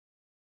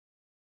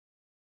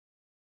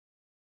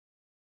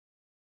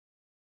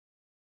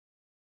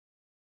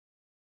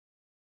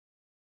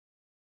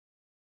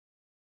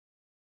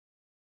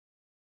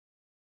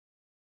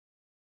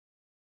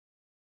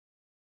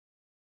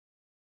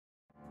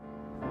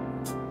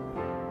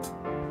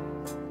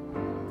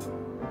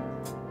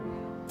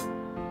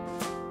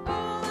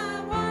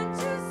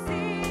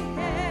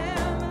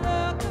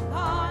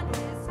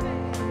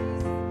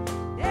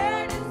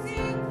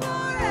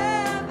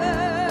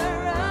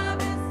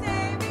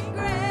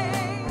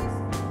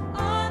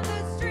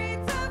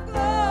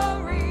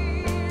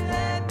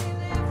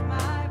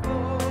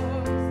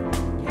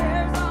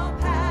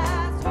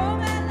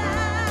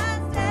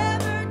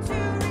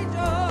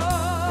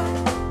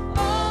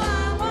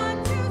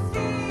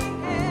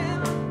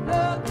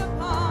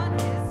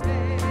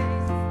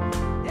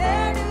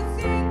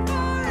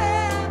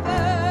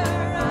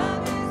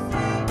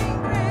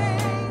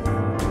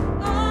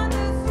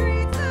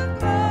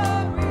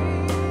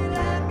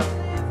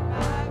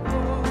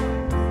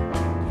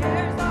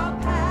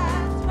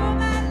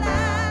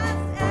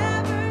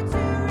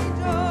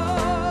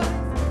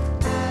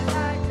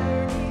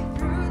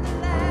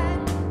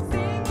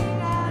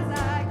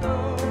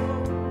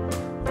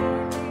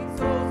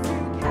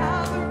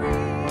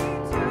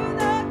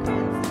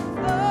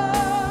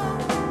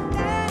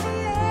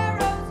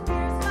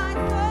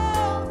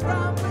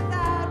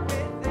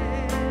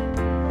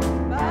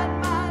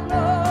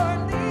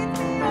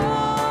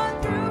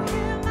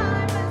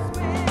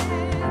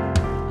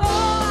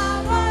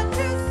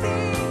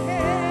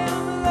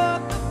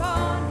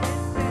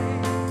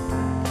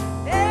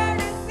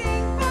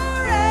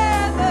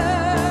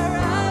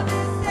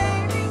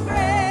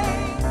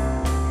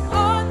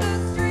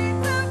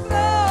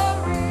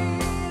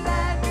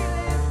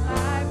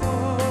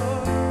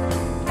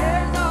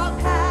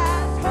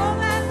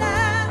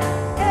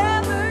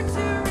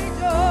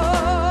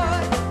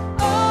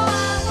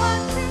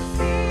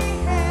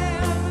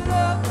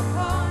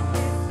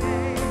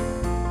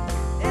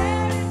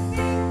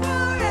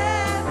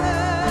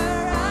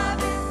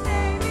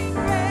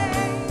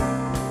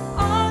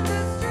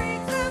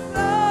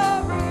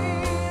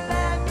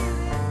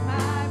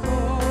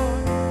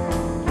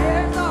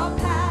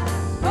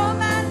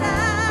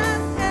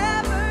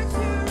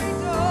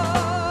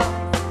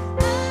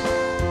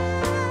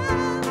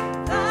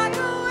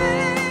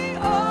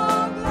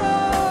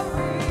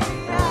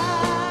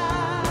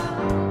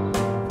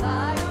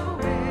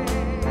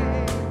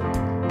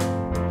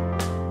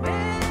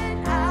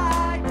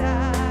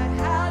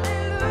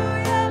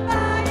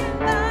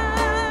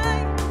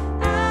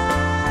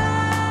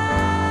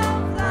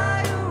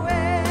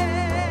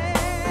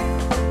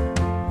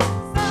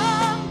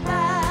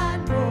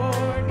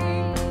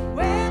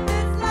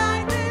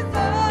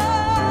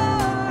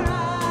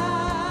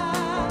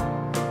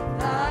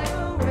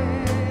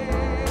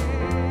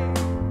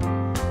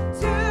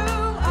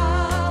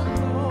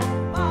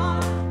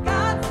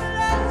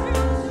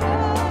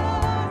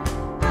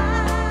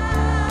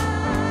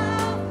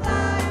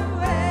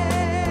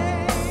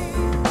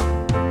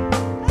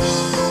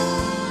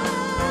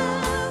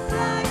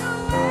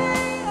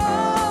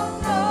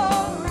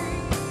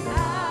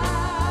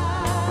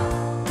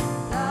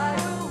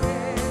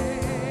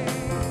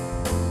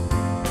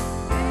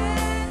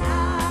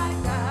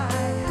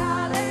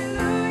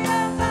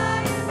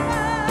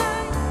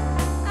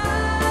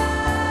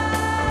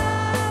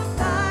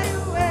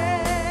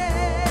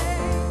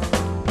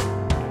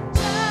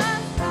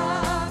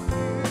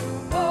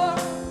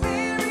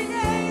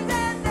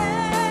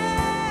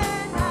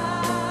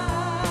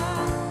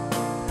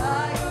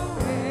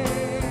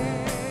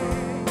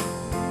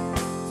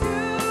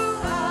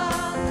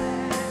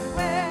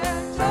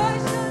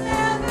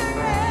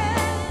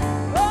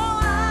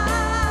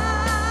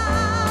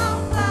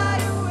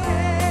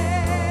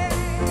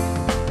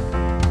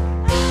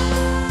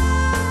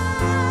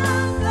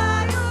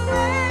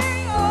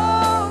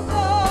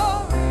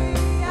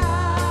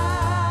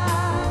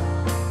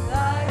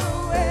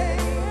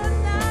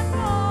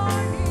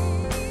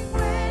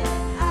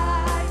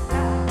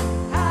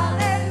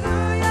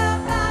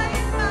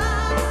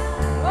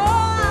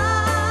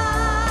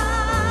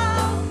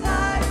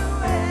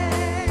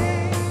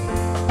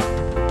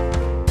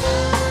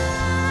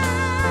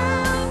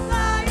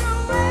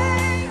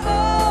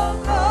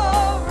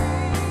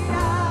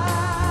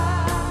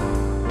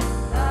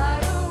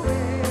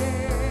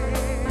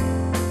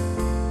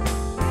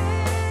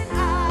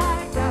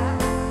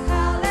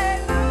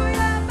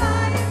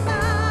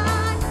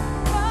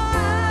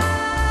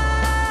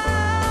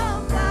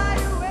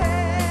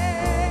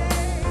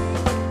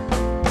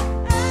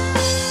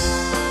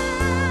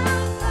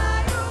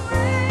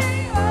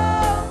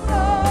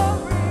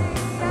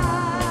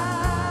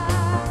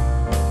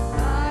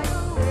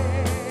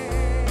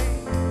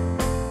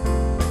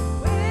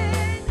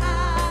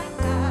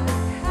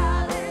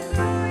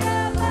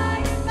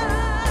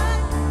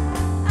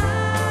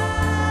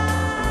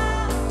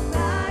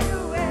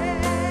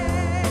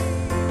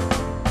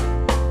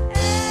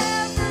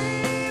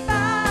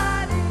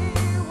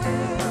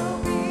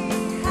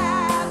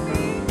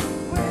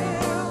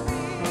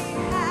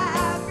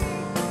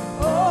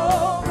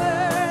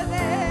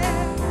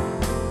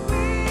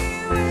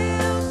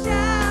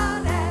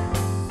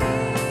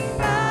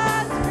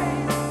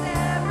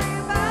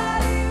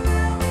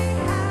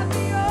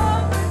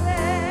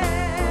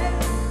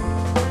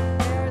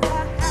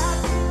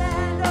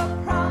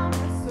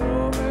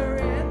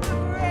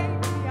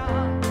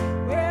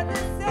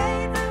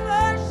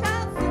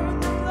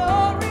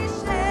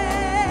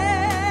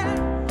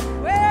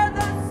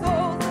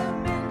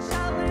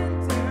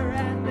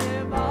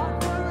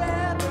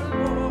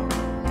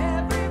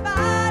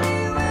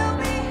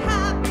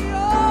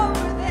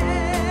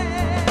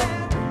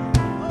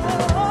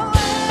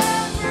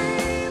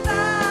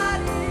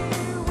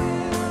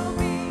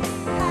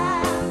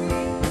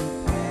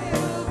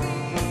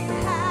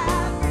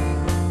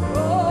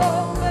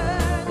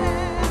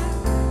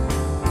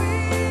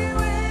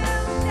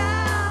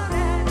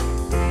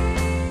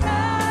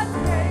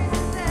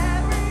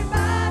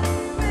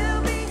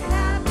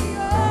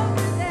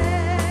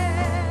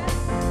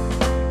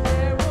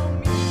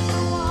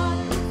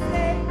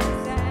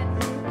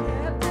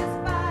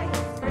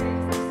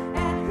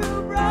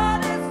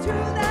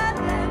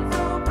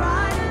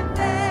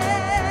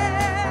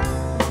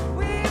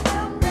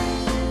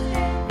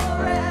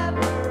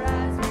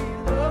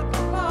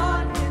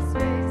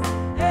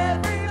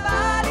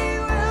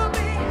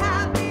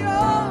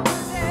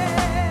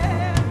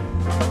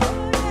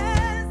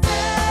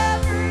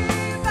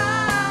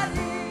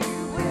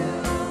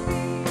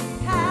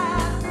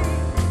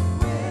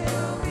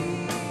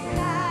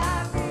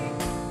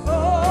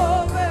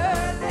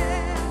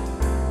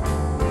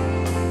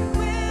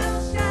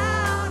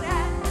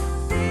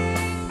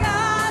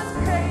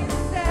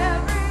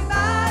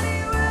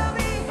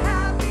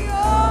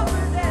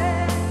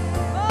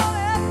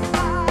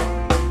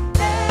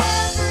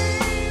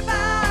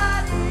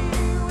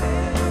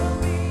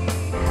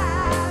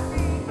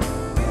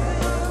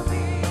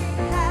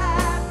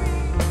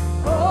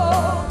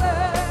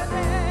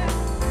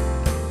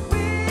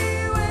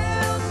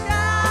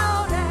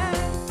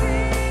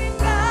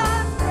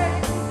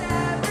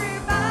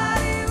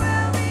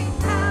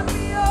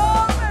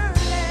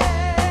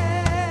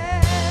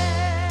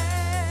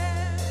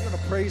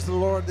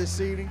this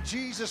evening.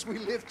 Jesus, we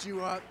lift you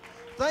up.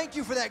 Thank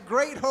you for that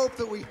great hope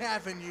that we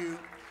have in you.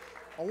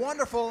 A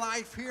wonderful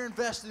life here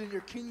invested in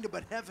your kingdom,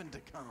 but heaven to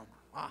come.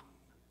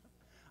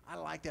 I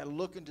like that.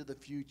 Look into the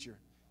future.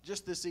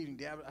 Just this evening,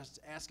 Dad, I was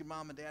asking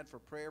Mom and Dad for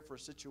prayer for a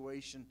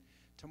situation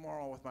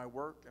tomorrow with my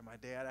work, and my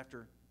dad,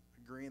 after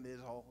agreeing, they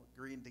all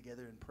agreeing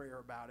together in prayer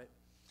about it.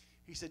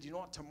 He said, you know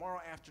what, tomorrow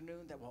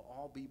afternoon, that will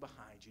all be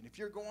behind you. And if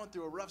you're going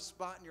through a rough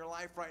spot in your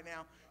life right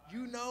now,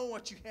 you know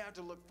what you have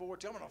to look forward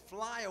to. I'm going to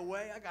fly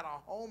away. I got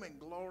a home in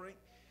glory.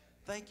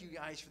 Thank you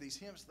guys for these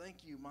hymns.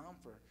 Thank you, Mom,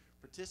 for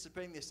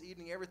participating this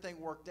evening.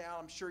 Everything worked out.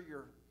 I'm sure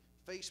your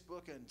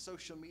Facebook and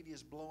social media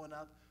is blowing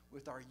up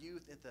with our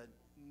youth at the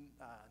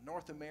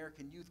North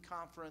American Youth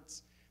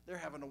Conference. They're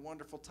having a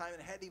wonderful time.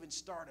 It hadn't even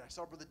started. I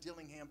saw Brother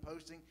Dillingham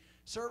posting.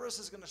 Service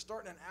is going to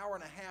start in an hour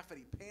and a half, and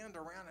he panned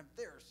around, and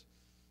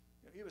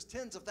it was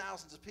tens of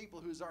thousands of people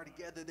who was already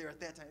gathered there at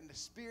that time. In the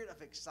spirit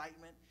of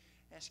excitement,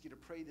 I ask you to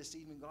pray this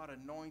evening. God,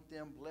 anoint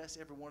them, bless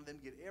every one of them,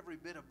 get every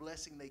bit of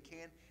blessing they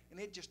can, and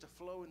it just to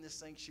flow in this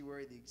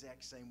sanctuary the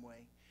exact same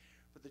way.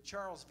 But the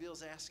Charles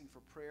Ville's asking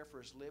for prayer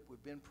for his lip.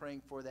 We've been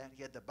praying for that.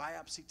 He had the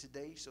biopsy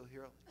today, so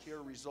he'll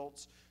hear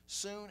results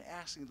soon,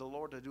 asking the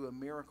Lord to do a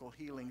miracle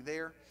healing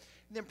there.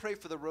 And then pray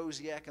for the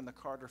Rosiak and the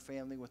Carter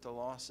family with the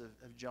loss of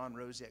John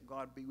Rosiak.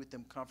 God be with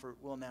them, comfort.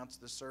 We'll announce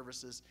the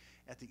services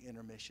at the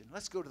intermission.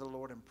 Let's go to the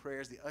Lord in prayer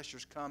as the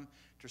ushers come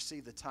to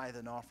receive the tithe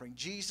and offering.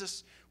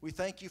 Jesus, we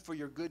thank you for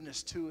your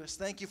goodness to us.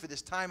 Thank you for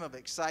this time of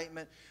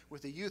excitement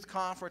with the youth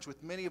conference,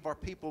 with many of our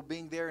people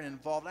being there and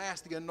involved. I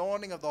ask the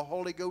anointing of the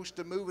Holy Ghost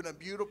to move in a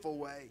beautiful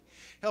way.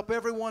 Help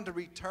everyone to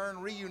return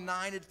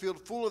reunited,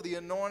 filled full of the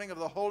anointing of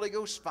the Holy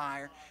Ghost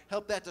fire.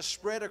 Help that to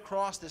spread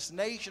across this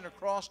nation,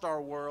 across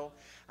our world.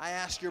 I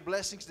ask your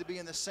blessings to be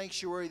in the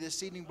sanctuary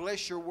this evening.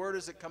 Bless your word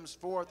as it comes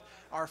forth,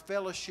 our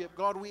fellowship.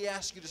 God, we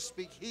ask you to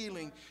speak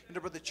healing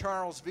into Brother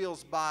Charles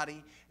Ville's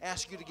body.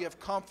 Ask you to give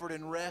comfort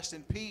and rest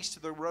and peace to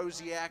the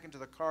Rosiak and to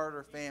the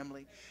Carter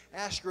family.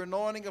 Ask your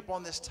anointing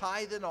upon this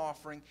tithe and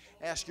offering.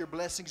 Ask your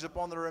blessings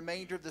upon the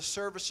remainder of the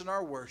service and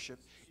our worship.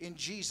 In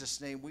Jesus'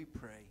 name we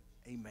pray.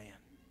 Amen.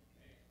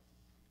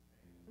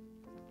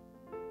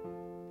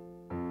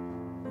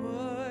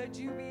 Would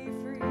you be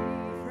free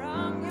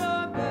from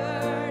your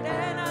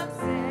burden of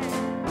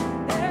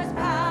sin? There's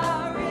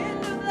power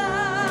in the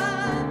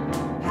blood,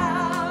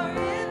 power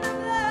in the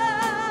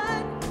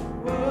blood.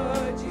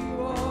 Would you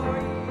o'er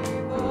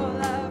evil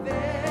a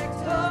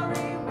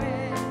victory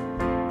win?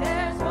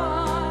 There's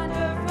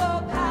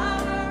wonderful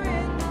power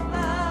in the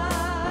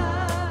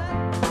blood.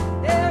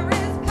 There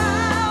is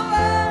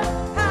power,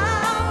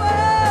 power,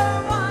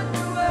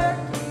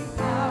 wonder-working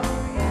power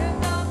in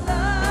the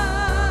blood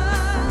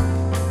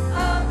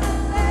of the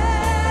Lamb.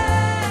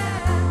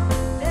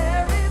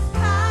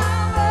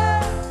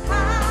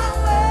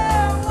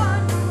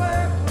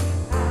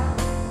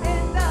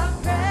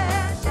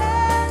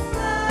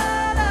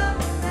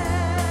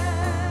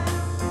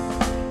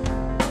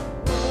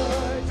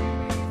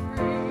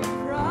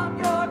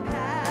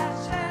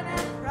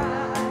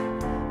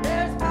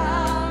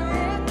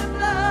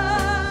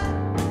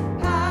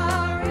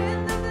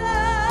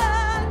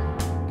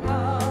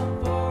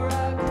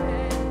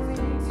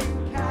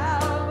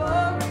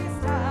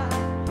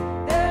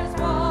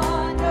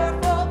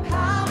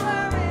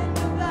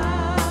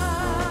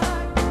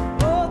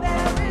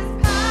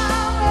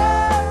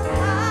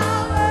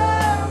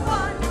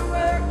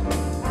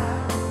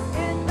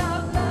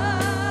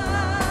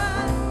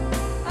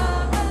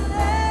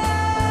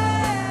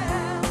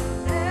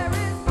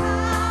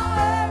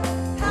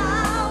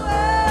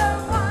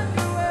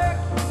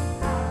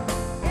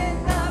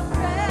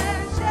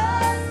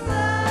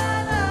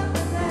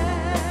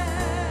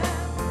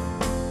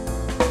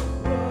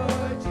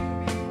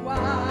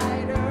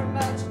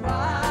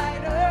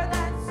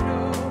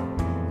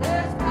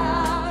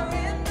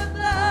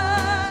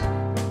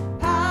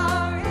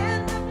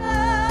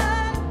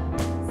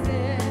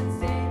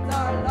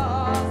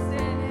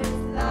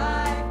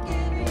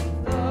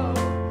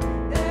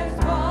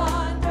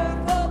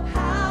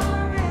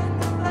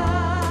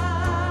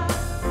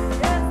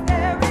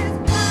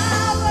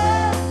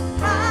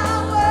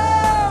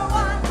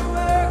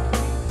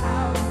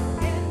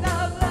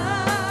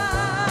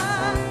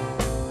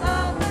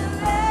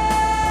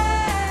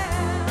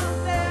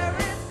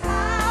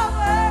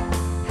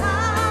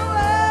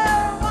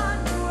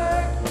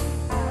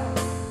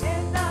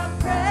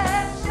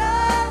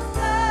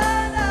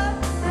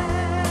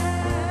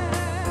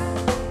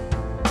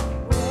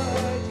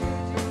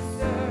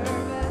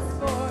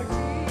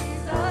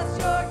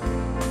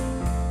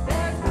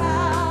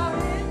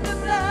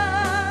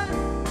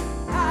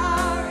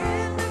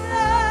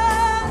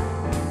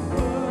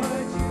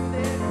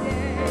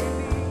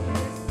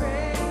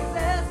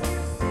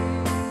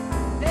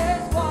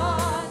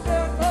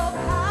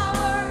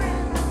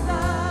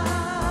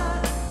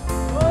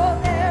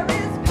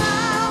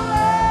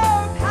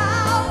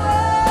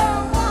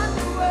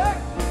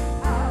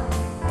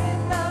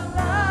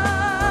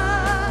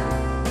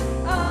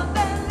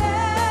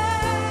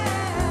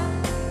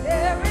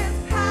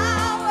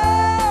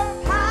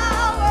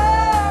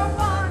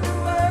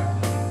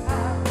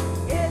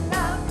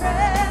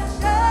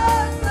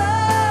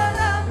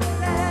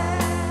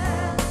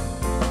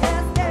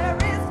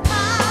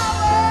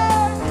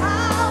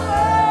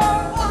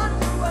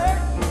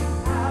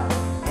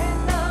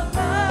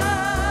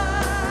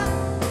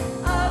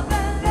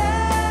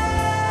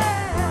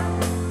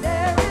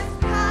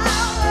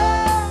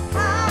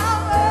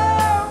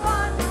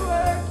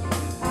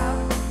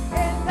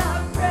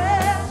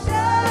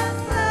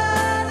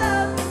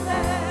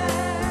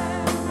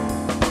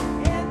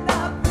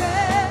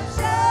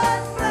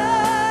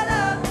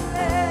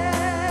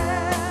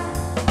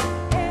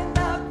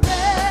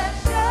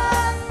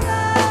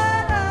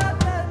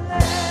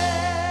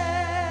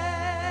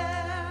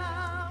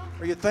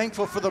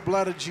 thankful for the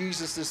blood of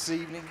Jesus this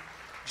evening.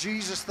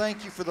 Jesus,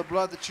 thank you for the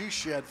blood that you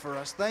shed for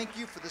us. Thank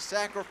you for the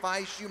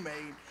sacrifice you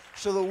made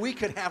so that we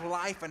could have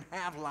life and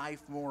have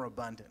life more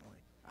abundantly.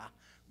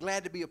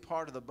 Glad to be a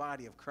part of the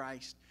body of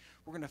Christ.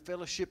 We're going to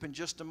fellowship in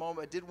just a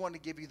moment. I did want to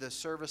give you the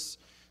service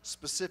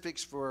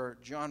specifics for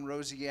John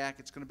Rosiak.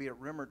 It's going to be at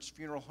Rimmert's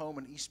Funeral Home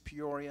in East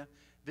Peoria.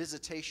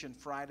 Visitation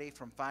Friday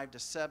from 5 to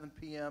 7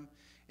 p.m.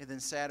 And then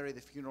Saturday, the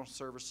funeral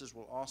services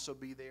will also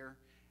be there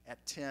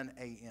at 10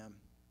 a.m.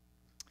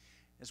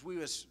 As we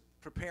was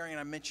preparing,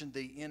 I mentioned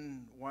the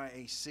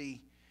NYAC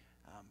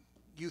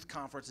youth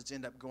conference that's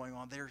ended up going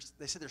on.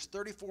 They said there's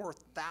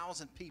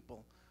 34,000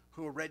 people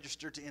who are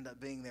registered to end up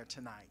being there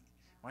tonight.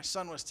 My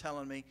son was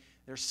telling me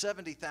there's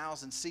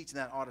 70,000 seats in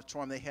that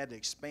auditorium. They had to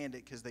expand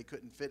it because they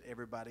couldn't fit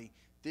everybody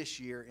this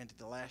year into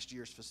the last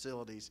year's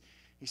facilities.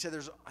 He said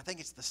I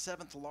think it's the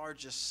 7th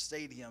largest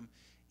stadium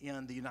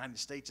in the United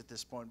States at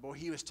this point. Boy,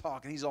 he was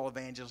talking. He's all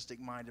evangelistic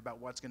minded about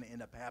what's going to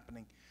end up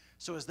happening.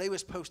 So as they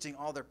was posting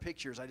all their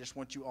pictures, I just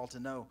want you all to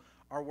know,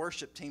 our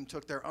worship team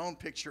took their own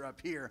picture up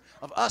here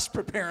of us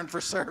preparing for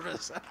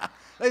service.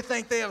 They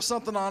think they have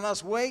something on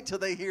us. Wait till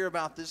they hear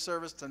about this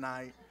service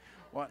tonight,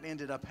 what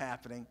ended up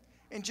happening.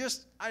 And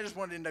I just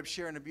wanted to end up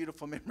sharing a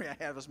beautiful memory I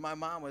had was my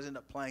mom was ended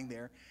up playing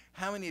there.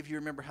 How many of you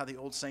remember how the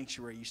old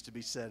sanctuary used to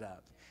be set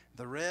up?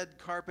 The red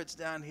carpets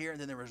down here,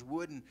 and then there was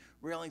wooden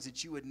railings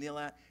that you would kneel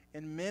at.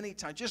 And many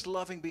times, just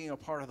loving being a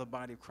part of the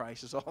body of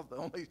Christ is all the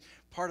only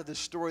part of the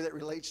story that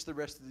relates to the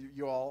rest of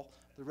you all.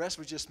 The rest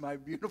was just my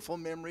beautiful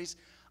memories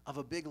of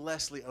a big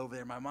Lashley over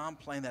there, my mom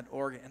playing that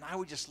organ, and I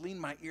would just lean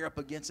my ear up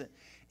against it,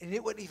 and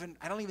it wouldn't even,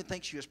 I don't even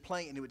think she was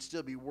playing, and it would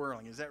still be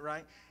whirling. Is that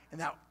right? And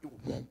now,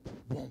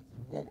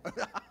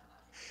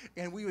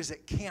 and we was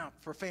at camp,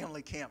 for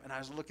family camp, and I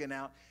was looking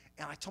out,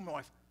 and I told my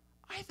wife,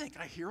 I think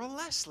I hear a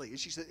Lashley. And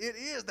she said, it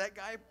is. That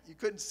guy, you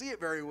couldn't see it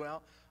very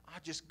well.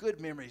 Just good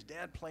memories.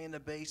 Dad playing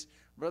the bass.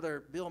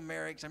 Brother Bill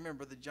Merricks. I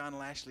remember Brother John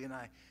Lashley and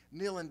I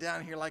kneeling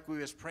down here like we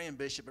was praying,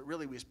 Bishop, but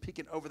really we was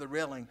peeking over the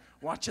railing,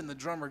 watching the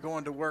drummer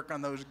going to work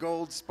on those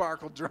gold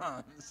sparkle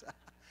drums.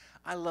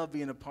 I love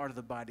being a part of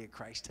the body of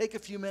Christ. Take a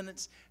few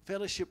minutes,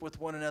 fellowship with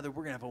one another.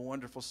 We're going to have a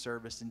wonderful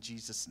service in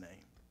Jesus' name.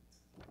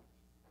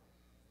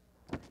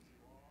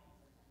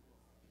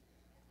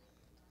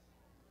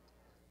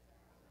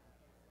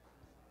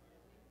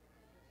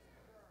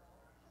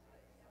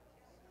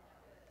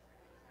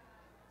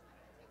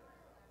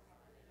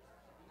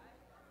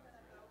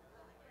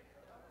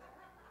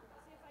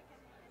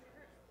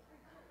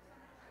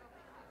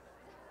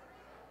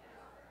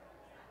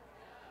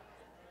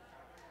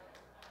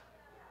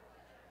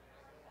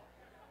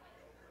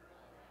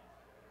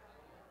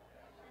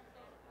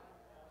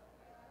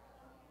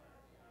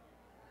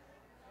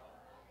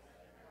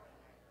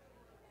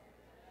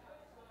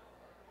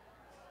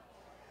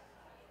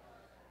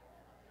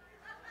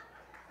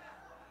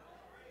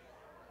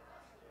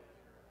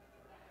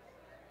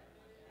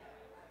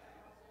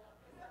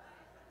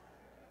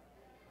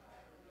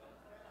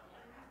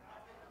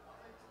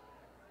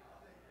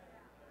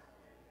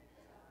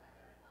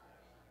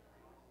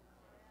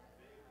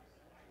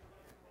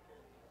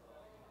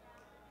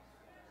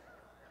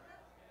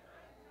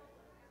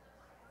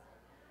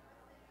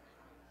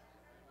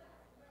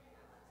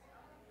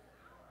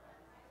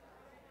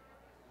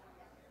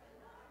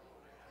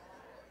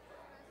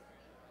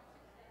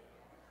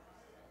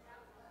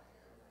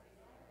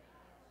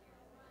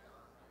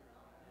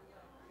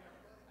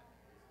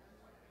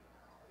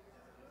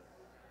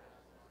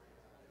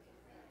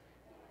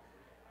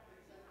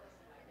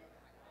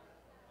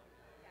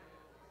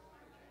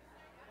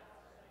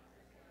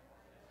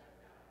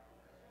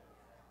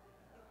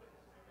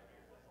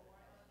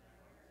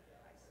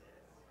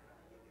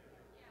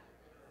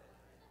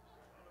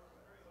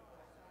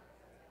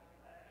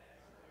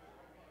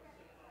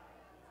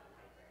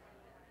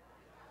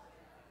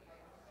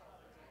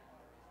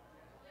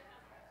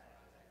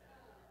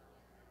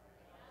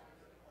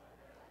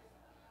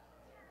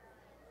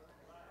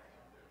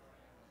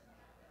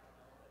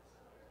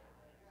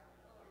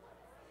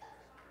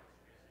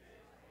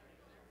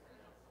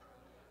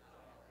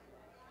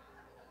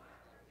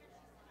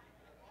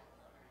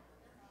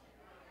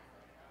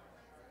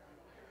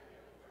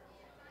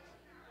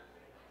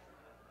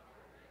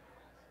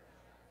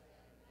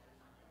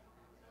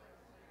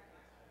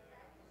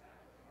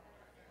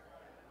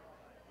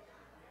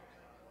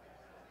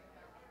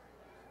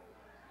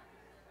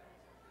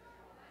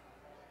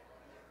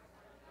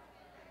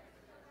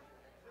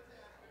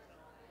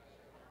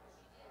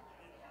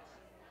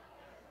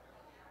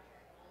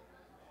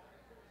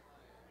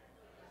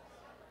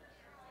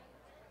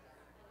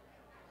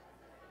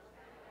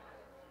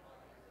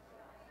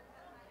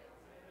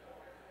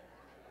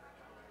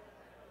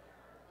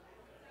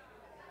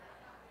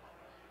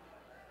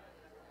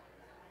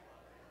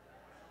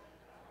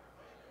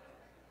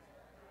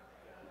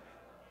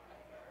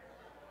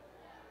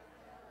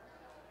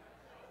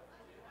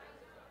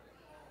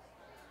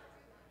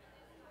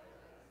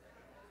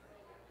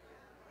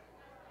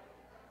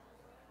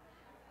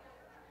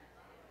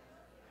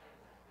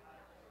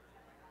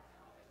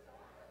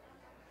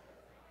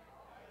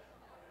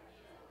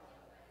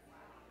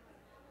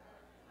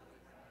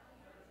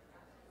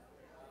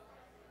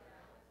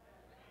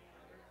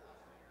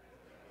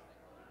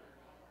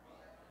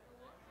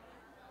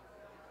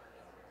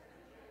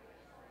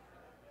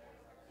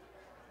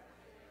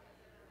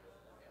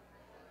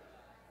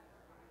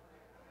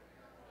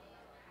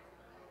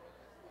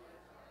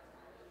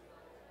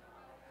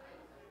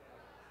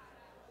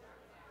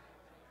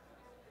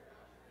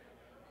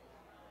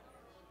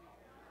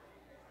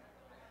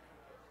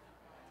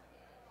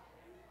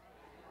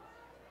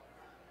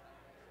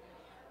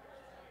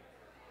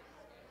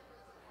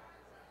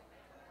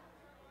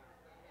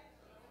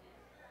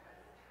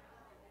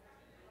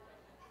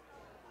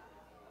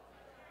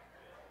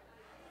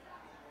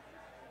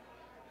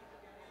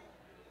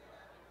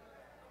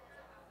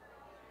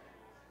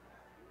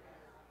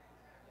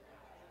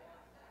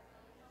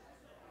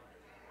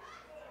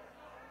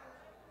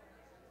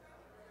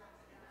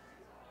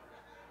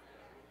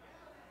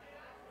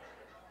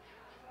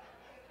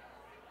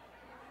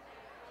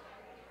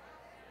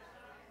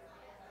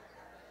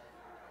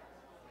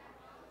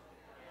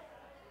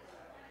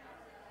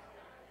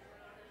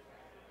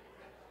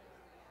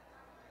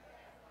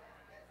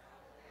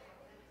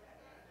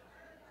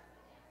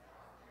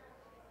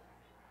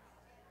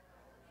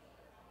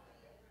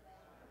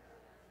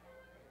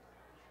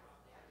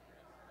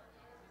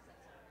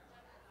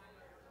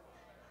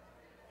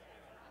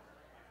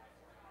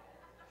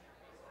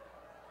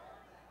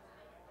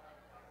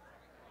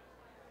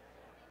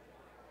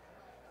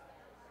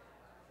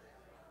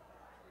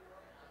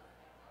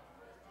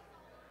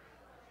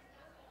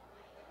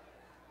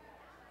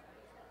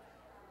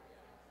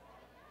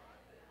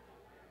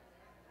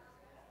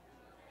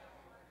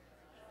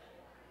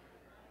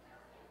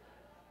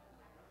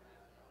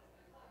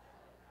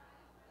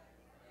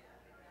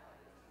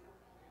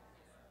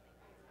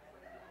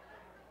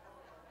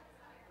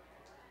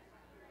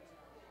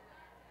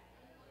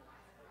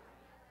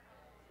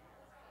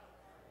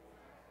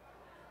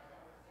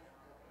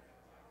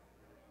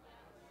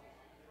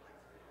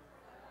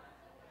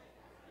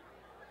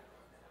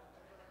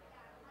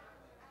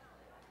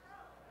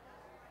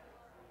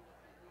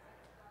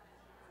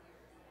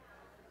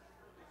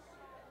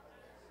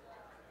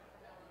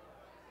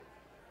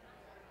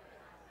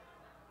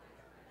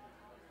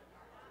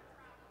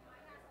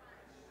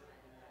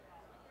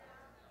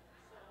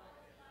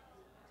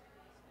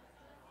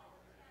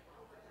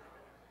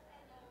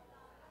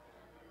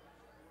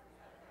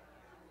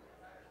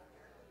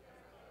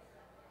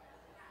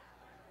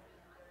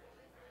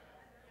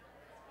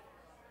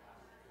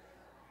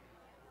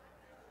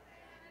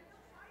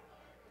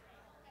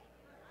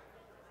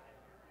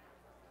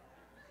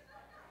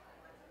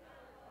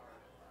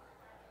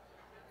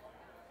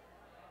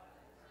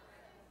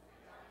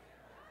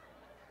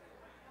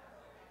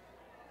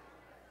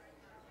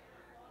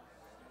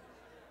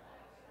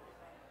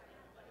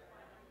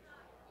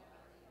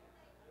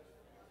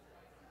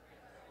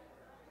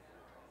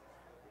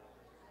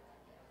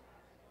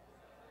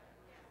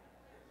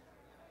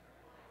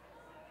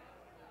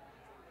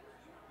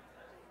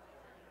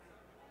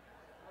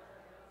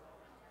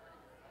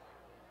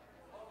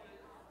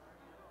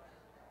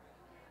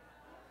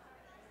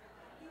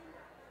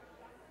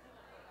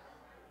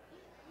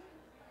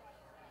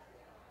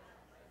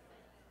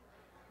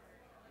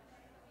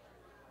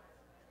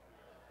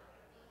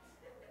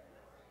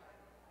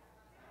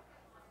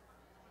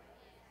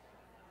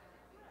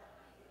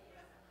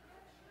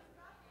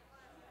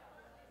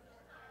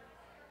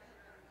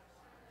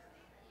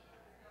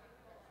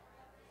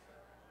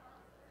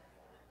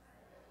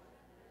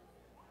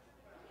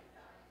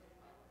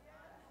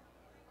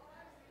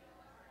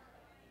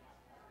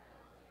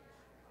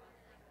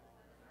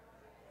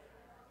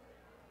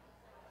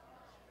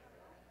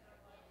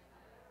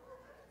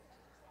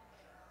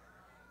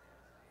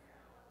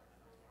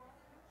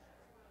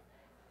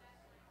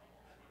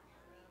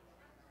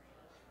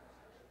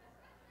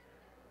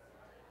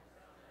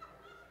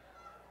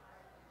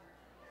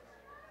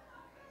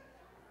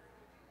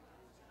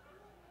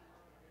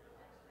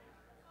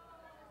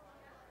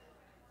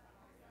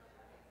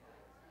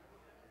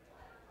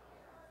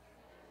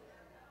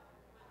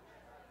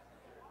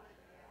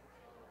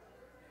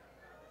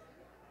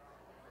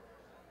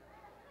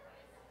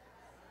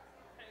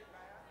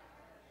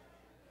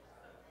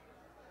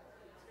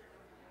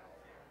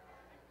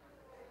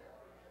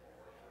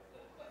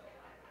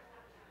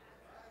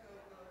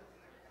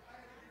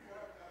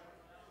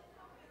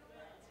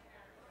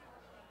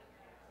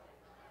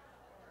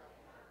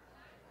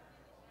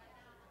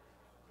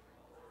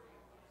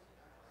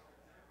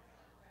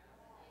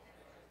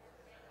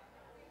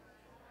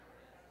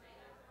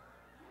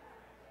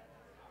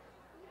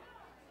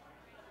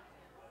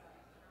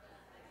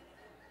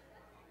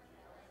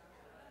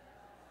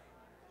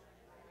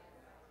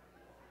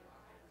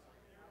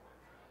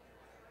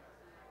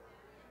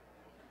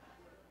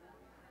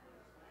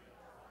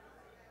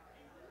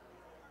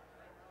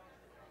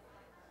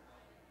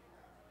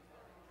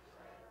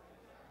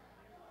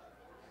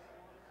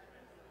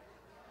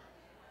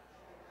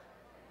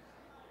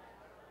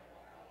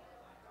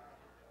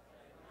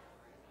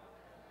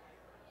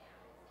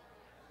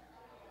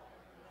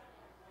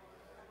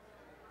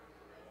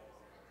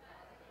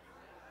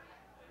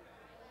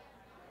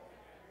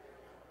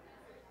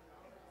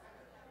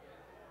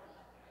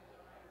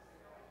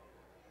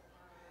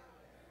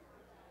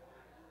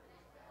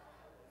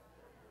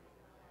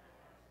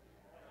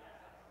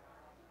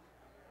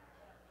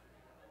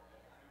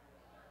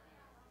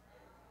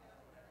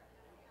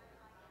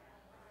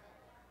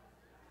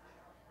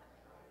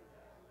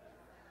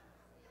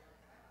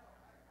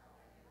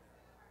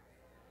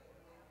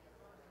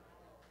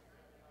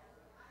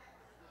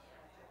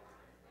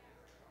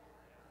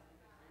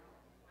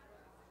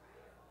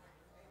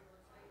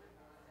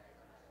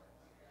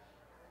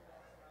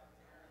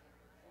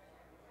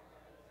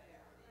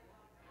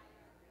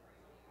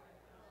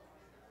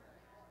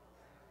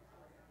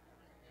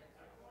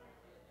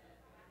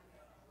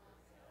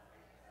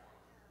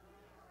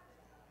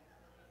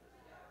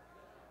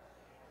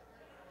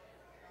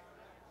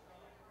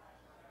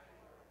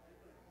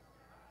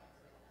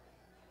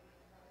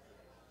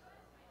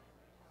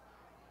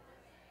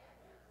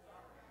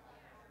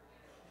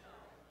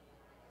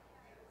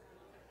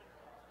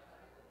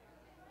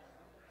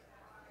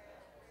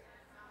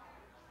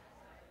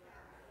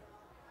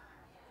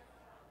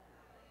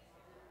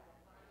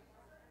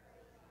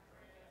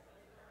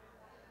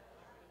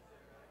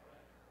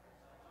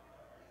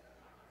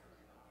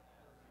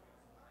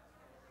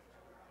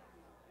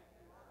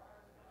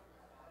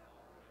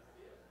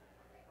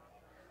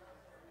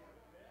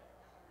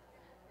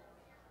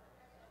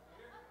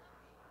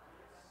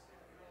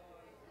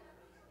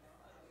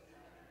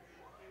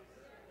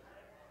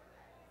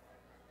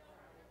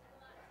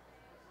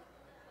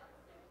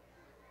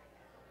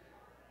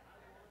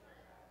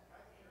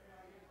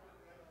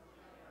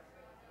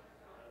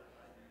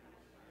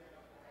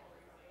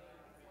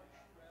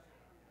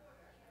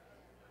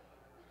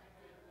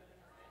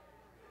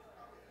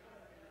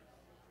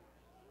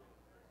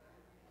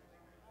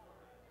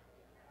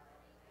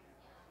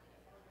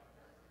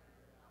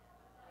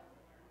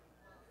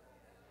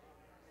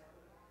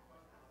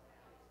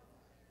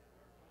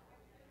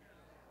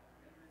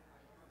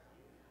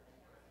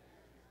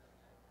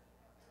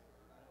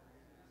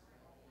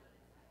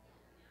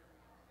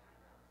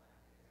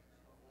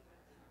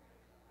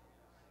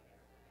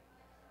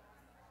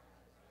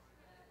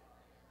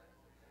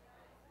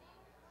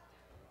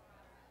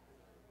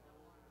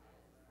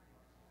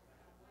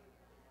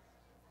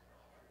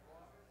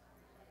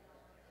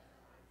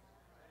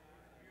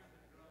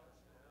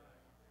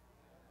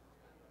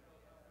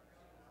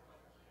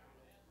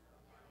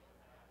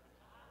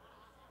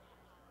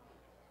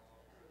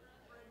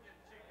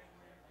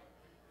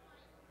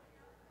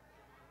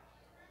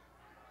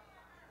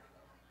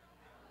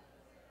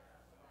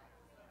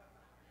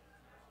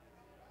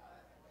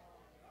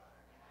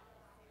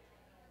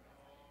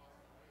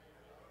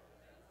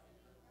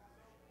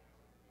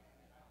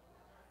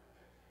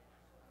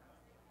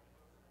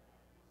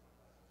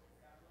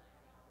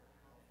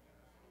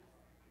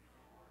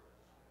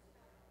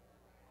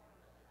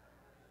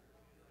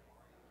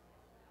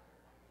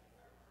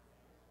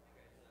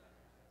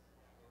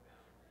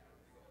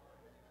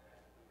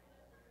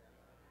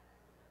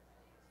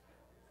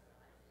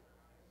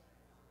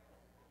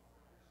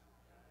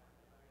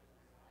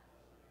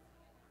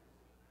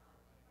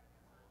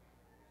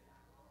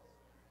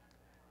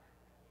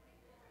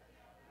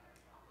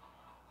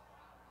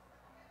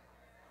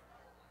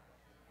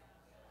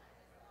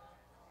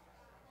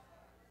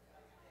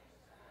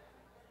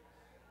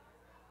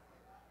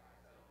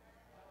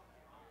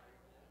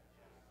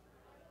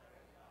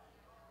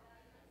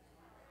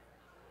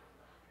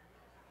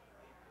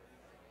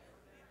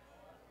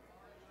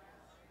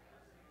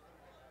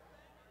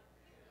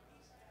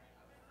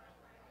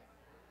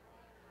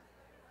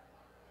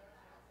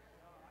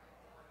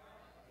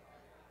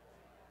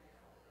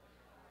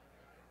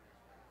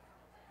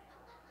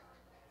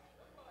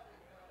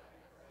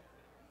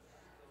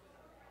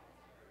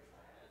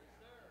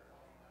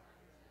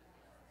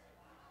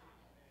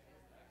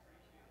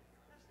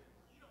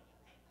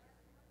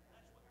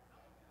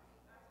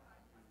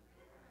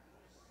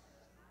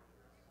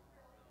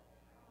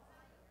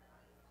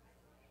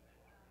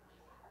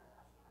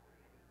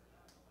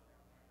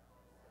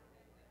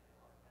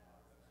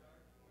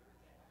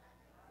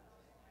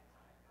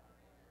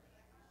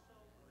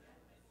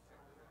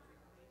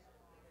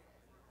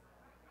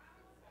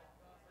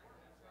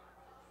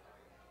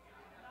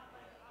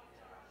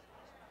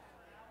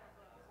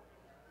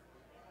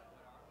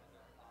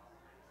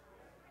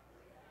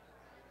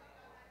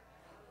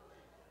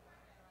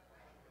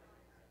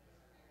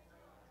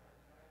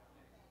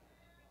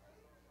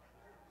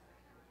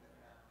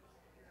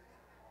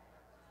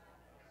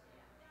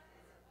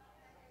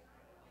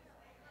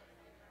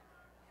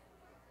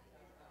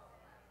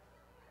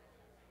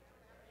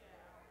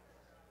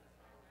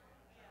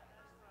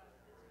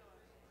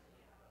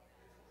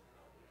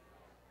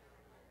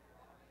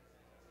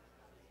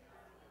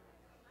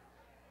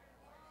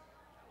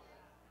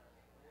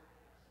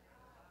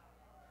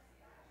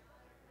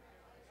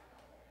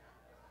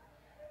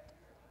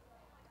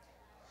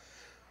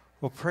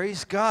 Well,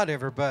 praise God,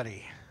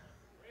 everybody.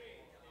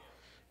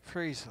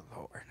 Praise the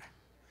Lord.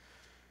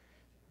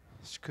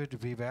 It's good to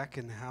be back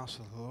in the house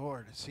of the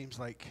Lord. It seems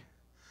like,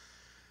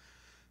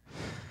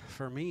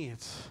 for me,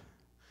 it's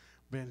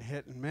been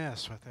hit and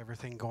miss with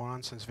everything going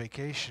on since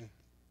vacation.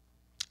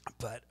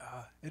 But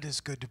it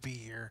is good to be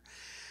here.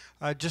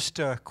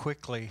 Just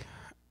quickly,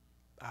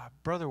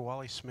 Brother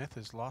Wally Smith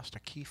has lost a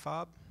key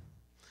fob.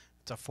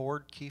 It's a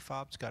Ford key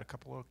fob. It's got a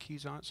couple little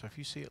keys on it. So if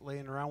you see it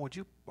laying around,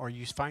 or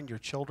you find your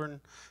children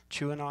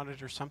chewing on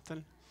it or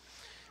something,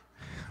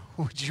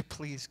 would you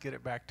please get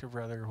it back to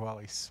Brother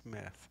Wally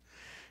Smith?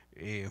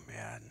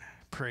 Amen.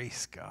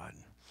 Praise God.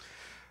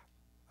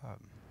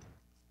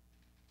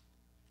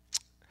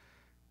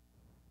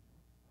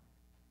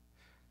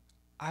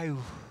 I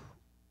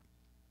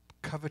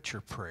covet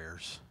your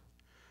prayers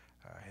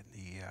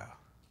in the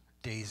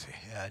days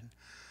ahead.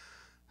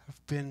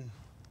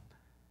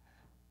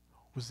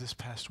 Was this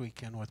past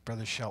weekend with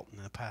Brother Shelton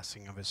and the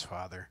passing of his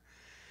father.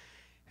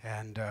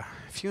 And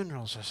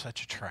funerals are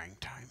such a trying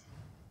time.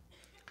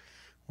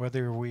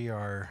 Whether we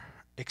are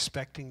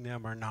expecting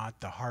them or not,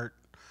 the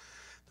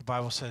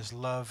Bible says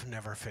love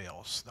never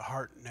fails. The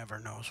heart never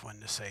knows when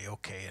to say,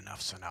 okay,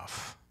 enough's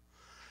enough.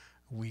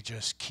 We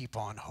just keep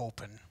on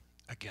hoping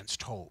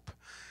against hope.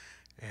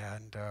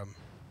 And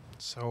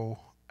so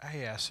I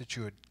ask that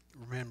you would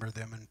remember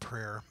them in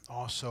prayer.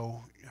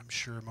 Also, I'm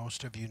sure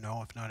most of you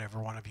know, if not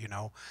every one of you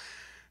know,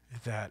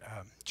 that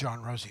John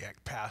Rosiak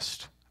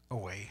passed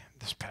away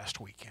this past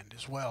weekend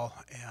as well.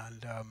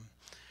 And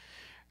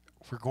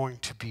we're going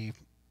to be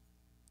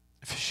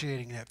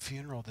officiating that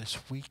funeral this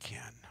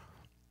weekend,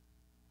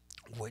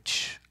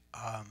 which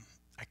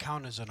I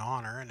count as an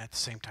honor and at the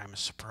same time a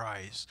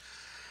surprise.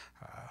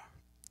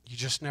 You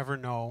just never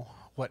know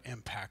what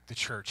impact the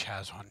church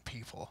has on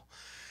people.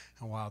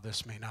 And while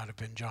this may not have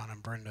been John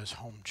and Brenda's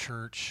home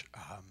church,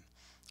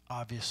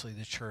 obviously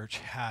the church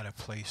had a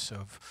place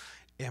of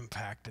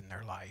impact in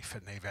their life,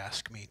 and they've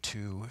asked me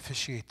to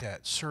officiate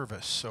that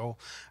service. So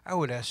I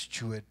would ask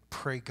that you would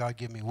pray, God,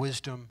 give me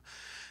wisdom,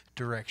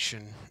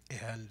 direction,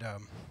 and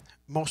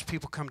most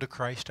people come to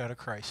Christ out of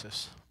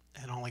crisis,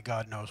 and only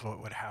God knows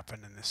what would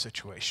happen in this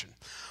situation.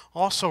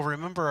 Also,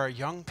 remember our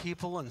young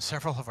people and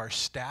several of our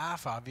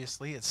staff.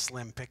 Obviously, it's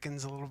slim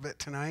pickings a little bit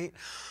tonight.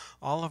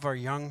 All of our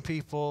young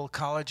people,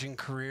 college and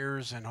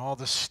careers, and all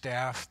the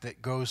staff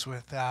that goes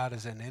with that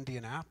is in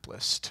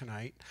Indianapolis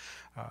tonight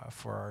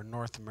for our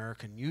North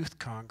American Youth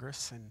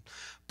Congress. And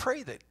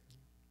pray that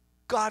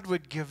God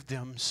would give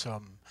them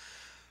some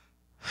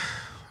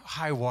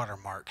high water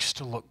marks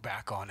to look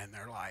back on in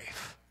their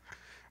life.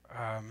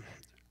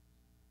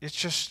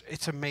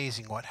 It's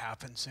amazing what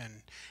happens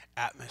in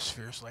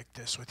atmospheres like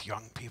this with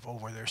young people,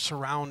 where they're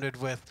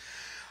surrounded with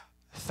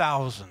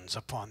thousands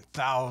upon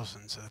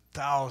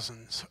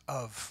thousands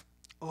of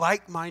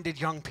like-minded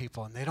young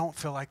people, and they don't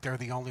feel like they're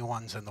the only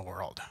ones in the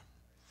world.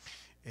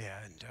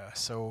 And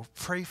so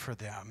pray for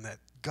them, that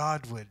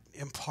God would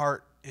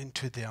impart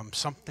into them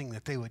something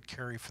that they would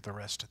carry for the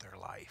rest of their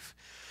life.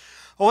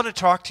 I want to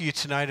talk to you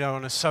tonight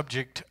on a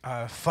subject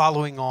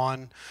following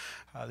on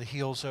the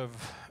heels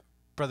of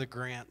Brother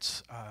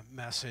Grant's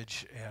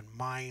message and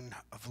mine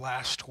of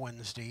last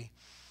Wednesday,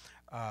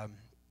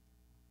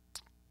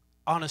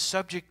 on a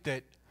subject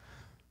that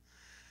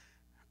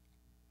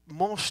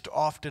most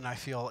often I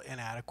feel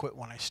inadequate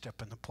when I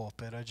step in the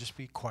pulpit. I'll just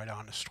be quite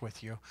honest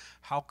with you.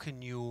 How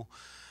can you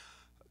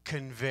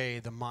convey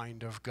the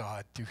mind of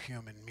God through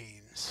human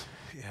means?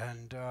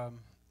 And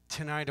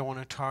tonight I want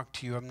to talk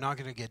to you. I'm not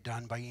going to get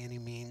done by any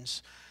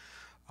means,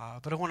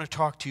 but I want to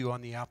talk to you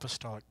on the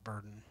apostolic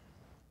burden.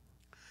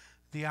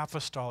 The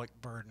apostolic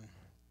burden.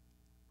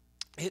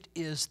 It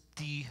is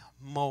the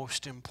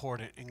most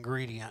important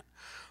ingredient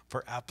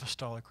for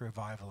apostolic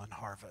revival and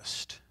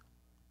harvest.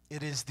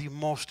 It is the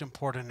most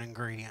important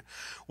ingredient.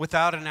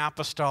 Without an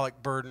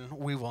apostolic burden,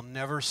 we will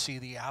never see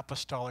the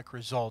apostolic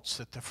results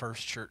that the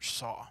first church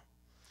saw.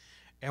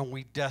 And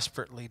we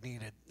desperately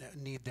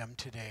need them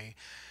today.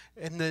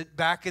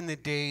 Back in the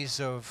days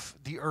of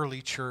the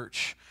early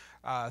church,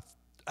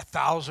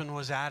 1,000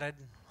 was added,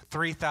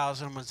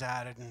 3,000 was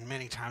added, and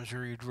many times we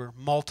read where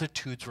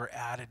multitudes were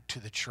added to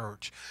the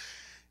church.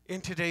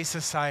 In today's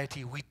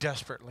society, we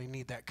desperately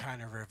need that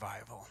kind of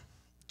revival.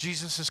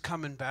 Jesus is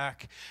coming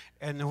back,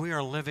 and we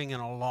are living in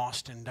a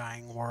lost and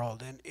dying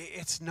world. And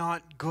it's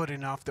not good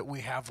enough that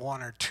we have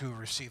one or two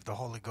receive the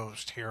Holy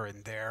Ghost here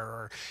and there,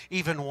 or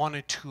even one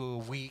or two a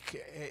week.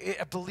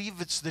 I believe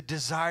it's the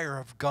desire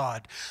of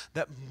God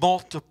that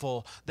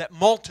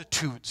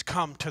multitudes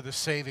come to the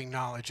saving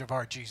knowledge of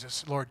our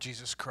Lord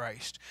Jesus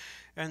Christ.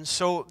 And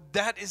so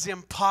that is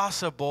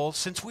impossible.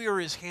 Since we are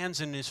his hands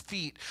and his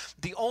feet,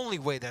 the only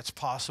way that's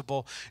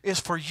possible is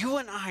for you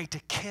and I to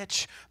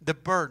catch the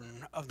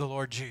burden of the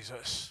Lord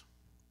Jesus.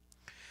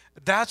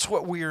 That's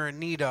what we are in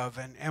need of,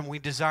 and we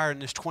desire in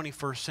this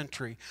 21st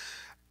century.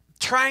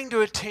 Trying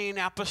to attain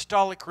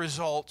apostolic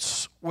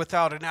results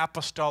without an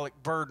apostolic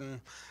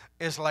burden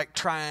is like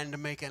trying to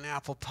make an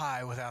apple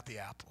pie without the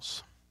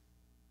apples.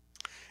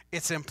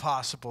 it's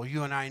impossible.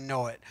 You and I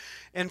know it.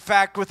 In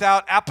fact,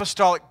 without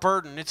apostolic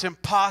burden, it's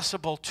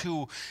impossible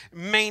to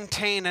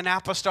maintain an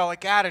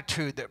apostolic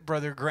attitude that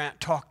Brother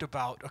Grant talked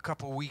about a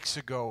couple weeks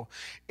ago.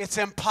 It's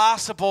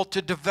impossible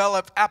to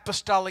develop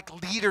apostolic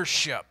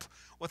leadership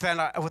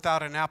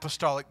without an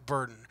apostolic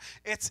burden.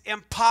 It's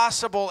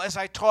impossible, as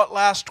I taught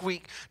last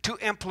week, to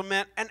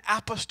implement an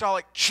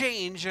apostolic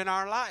change in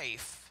our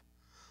life.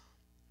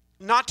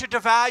 Not to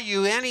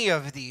devalue any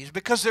of these,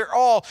 because they're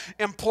all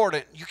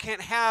important. You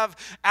can't have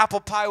apple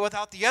pie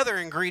without the other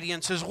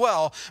ingredients as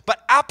well.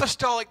 But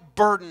apostolic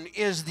burden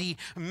is the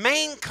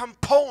main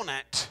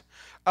component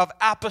of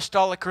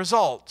apostolic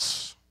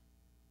results.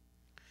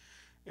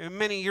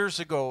 Many years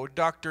ago,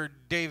 Dr.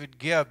 David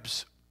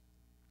Gibbs,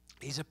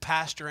 he's a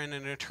pastor and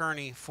an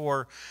attorney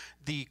for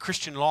the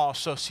Christian Law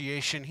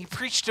Association. He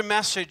preached a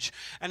message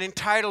and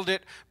entitled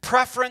it,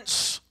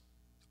 Preference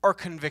or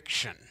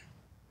Conviction.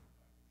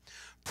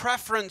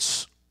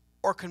 Preference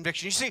or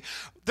conviction. You see,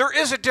 there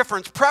is a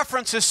difference.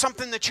 Preference is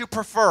something that you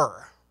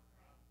prefer.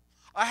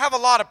 I have a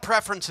lot of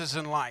preferences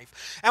in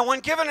life. And when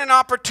given an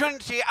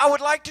opportunity, I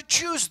would like to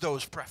choose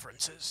those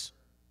preferences.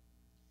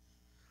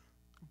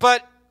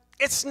 But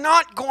it's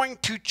not going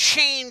to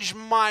change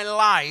my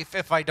life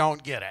if I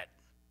don't get it.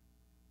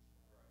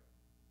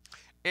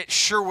 It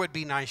sure would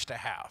be nice to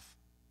have.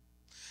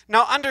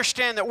 Now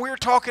understand that we're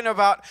talking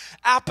about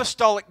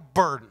apostolic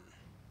burden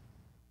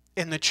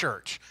in the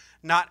church.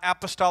 Not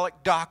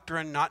apostolic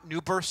doctrine, not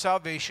new birth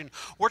salvation.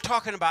 We're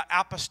talking about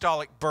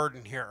apostolic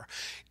burden here.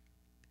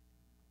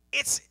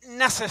 It's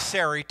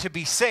necessary to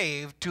be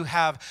saved to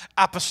have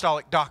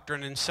apostolic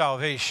doctrine and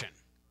salvation.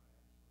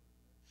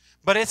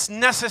 But it's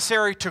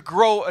necessary to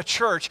grow a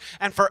church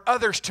and for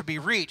others to be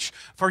reached,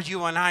 for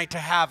you and I to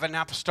have an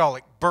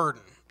apostolic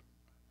burden.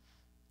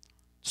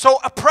 So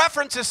a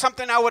preference is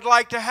something I would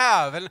like to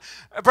have. And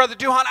Brother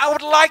Duhan, I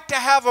would like to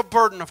have a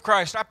burden of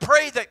Christ. I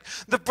pray that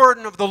the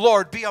burden of the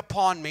Lord be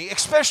upon me,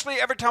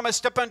 especially every time I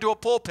step into a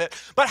pulpit.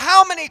 But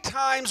how many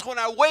times when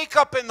I wake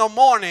up in the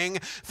morning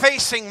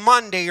facing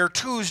Monday or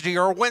Tuesday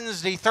or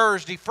Wednesday,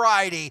 Thursday,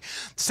 Friday,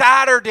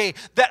 Saturday,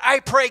 that I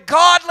pray,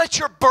 God, let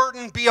your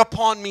burden be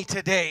upon me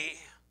today.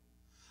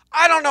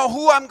 I don't know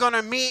who I'm going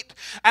to meet,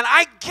 and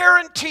I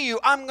guarantee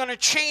you I'm going to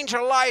change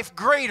a life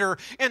greater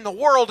in the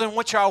world in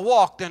which I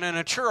walk than in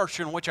a church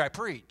in which I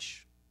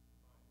preach.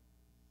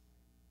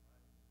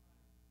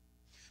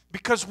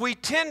 Because we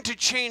tend to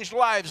change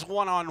lives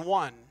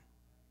one-on-one.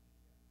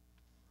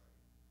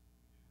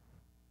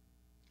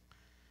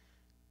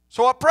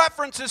 So a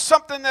preference is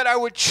something that I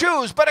would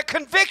choose, but a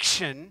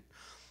conviction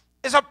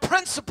is a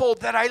principle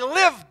that I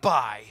live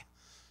by,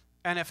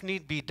 and if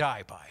need be,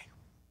 die by.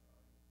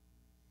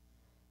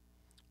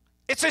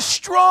 It's a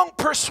strong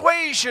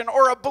persuasion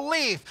or a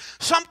belief,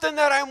 something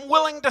that I'm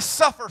willing to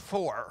suffer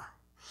for,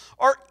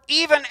 or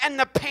even in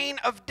the pain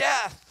of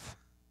death.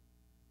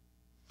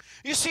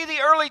 You see, the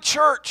early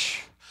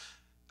church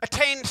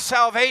attained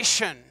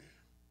salvation,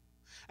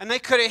 and they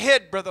could have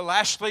hid, Brother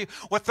Lashley,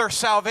 with their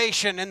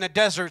salvation in the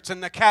deserts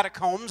and the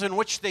catacombs, in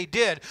which they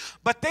did,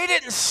 but they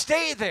didn't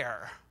stay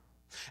there.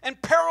 In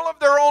peril of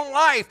their own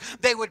life,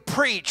 they would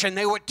preach and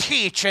they would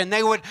teach and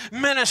they would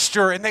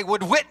minister and they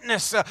would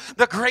witness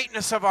the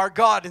greatness of our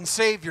God and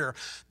Savior.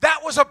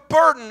 That was a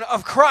burden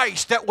of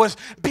Christ that was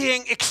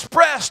being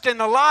expressed in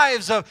the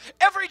lives of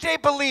everyday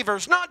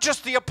believers, not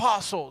just the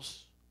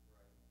apostles.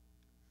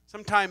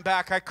 Some time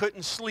back, I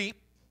couldn't sleep.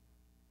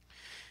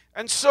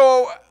 And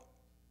so,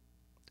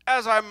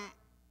 as I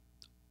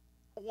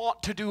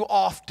want to do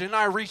often,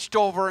 I reached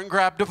over and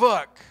grabbed a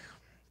book.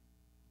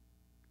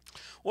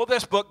 Well,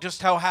 this book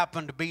just how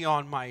happened to be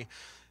on my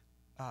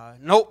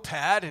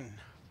notepad, and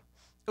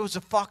it was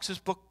a Fox's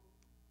Book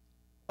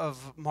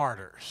of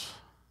Martyrs.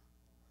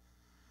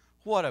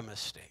 What a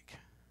mistake.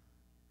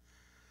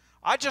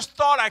 I just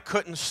thought I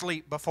couldn't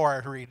sleep before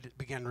I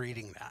began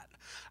reading that.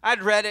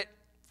 I'd read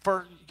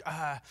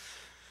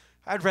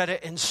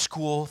it in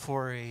school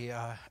for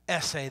a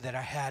essay that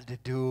I had to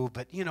do,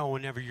 but you know,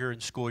 whenever you're in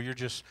school, you're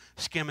just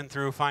skimming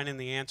through, finding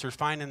the answers,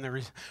 finding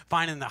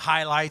the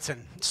highlights,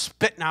 and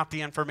spitting out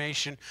the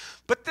information.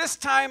 But this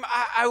time,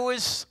 I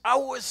was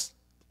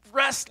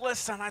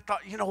restless, and I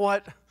thought, you know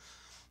what?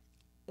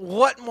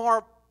 What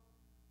more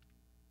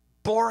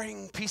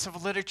boring piece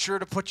of literature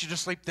to put you to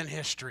sleep than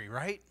history,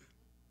 right?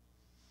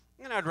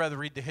 And I'd rather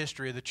read the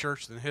history of the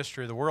church than the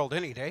history of the world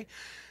any day.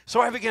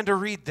 So I began to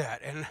read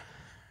that, and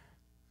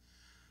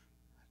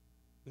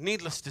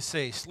needless to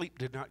say, sleep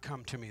did not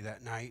come to me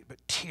that night, but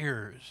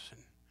tears and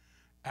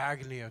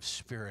agony of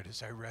spirit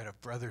as I read of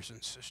brothers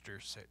and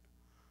sisters that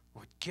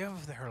would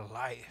give their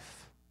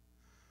life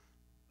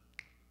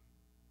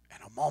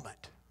in a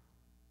moment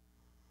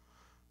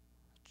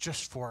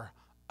just for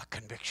a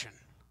conviction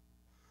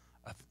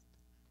of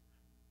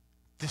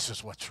this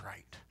is what's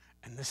right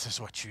and this is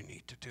what you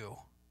need to do.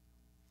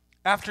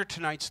 After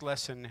tonight's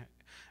lesson,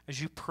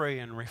 as you pray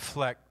and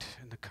reflect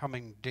in the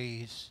coming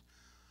days,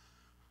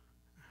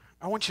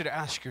 I want you to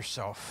ask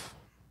yourself,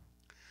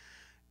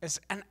 is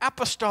an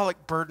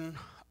apostolic burden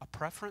a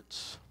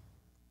preference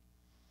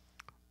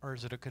or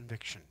is it a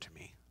conviction to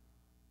me?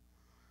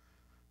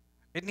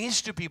 It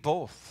needs to be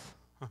both.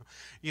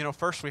 You know,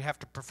 first we have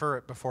to prefer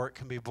it before it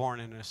can be born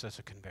in us as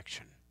a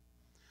conviction.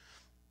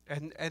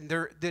 And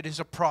that is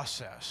a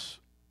process.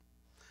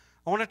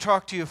 I want to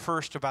talk to you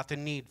first about the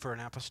need for an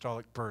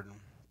apostolic burden.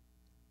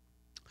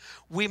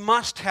 We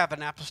must have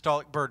an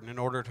apostolic burden in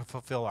order to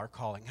fulfill our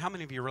calling. How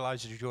many of you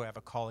realize that you do have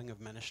a calling of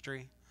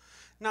ministry?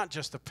 Not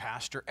just the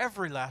pastor,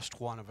 every last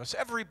one of us,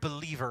 every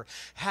believer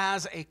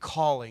has a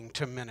calling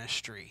to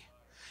ministry.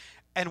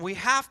 And we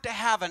have to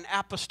have an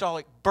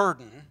apostolic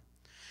burden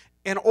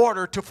in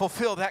order to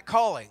fulfill that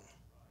calling.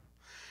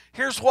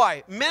 Here's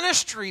why.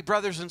 Ministry,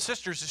 brothers and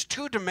sisters, is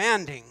too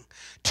demanding,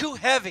 too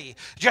heavy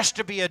just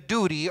to be a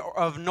duty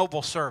of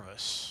noble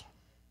service.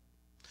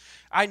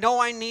 I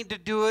know I need to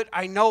do it.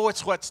 I know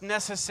it's what's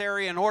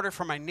necessary in order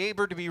for my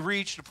neighbor to be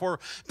reached, for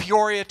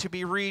Peoria to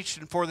be reached,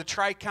 and for the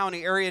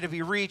Tri-County area to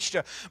be reached.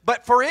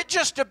 But for it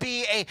just to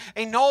be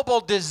a noble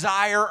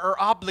desire or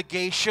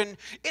obligation,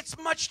 it's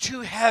much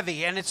too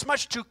heavy and it's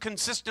much too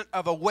consistent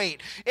of a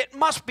weight. It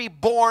must be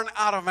born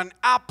out of an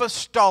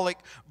apostolic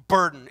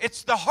burden.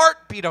 It's the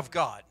heartbeat of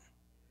God.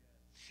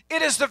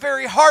 It is the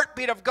very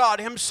heartbeat of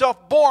God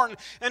himself born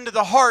into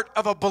the heart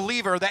of a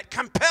believer that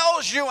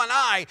compels you and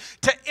I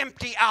to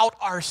empty out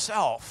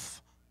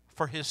ourselves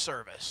for his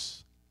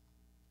service.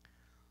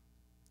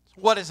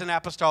 What is an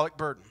apostolic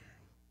burden?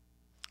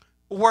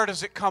 Where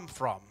does it come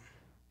from?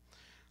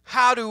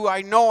 How do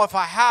I know if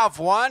I have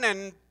one?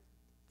 And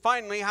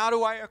finally, how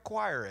do I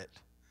acquire it?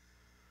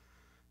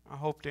 I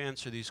hope to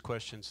answer these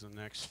questions in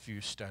the next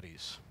few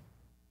studies.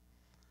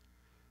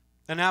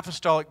 An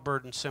apostolic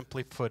burden,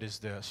 simply put, is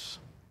this.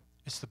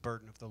 It's the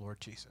burden of the Lord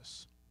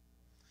Jesus.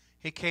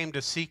 He came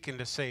to seek and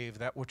to save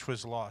that which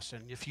was lost.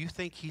 And if you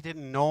think he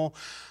didn't know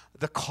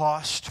the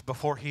cost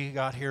before he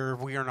got here,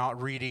 we are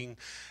not reading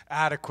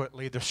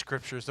adequately the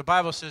scriptures. The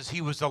Bible says he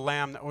was the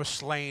lamb that was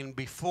slain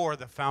before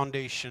the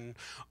foundation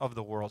of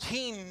the world.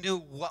 He knew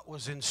what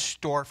was in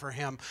store for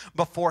him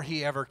before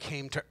he ever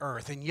came to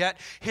earth. And yet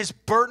his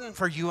burden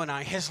for you and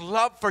I, his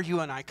love for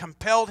you and I,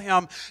 compelled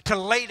him to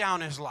lay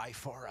down his life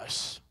for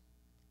us.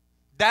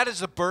 That is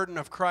the burden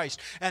of Christ.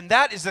 And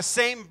that is the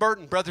same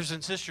burden, brothers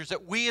and sisters,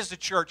 that we as the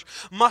church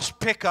must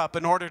pick up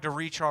in order to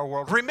reach our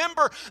world.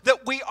 Remember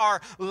that we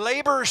are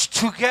laborers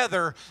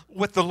together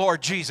with the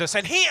Lord Jesus.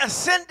 And he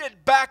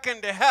ascended back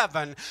into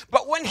heaven.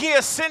 But when he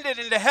ascended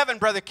into heaven,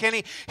 Brother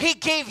Kenny, he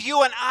gave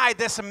you and I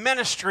this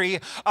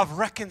ministry of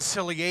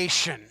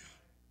reconciliation.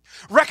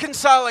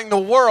 Reconciling the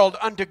world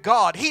unto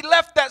God. He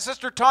left that,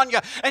 Sister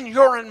Tanya, and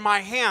you're in my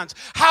hands.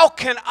 How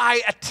can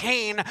I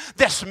attain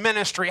this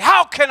ministry?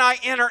 How can I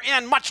enter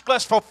in, much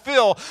less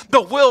fulfill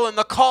the will and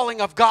the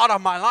calling of God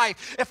on my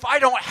life if I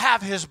don't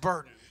have his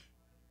burden?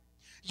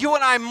 You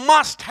and I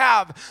must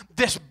have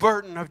this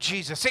burden of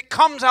Jesus. It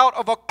comes out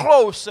of a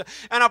close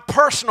and a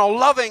personal,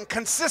 loving,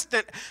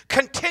 consistent,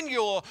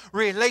 continual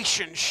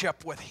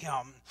relationship with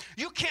him.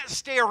 You can't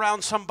stay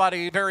around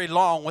somebody very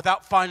long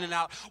without finding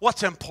out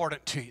what's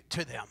important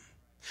to them.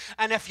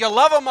 And if you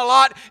love them a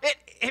lot,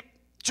 it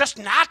just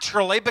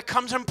naturally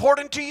becomes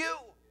important to you.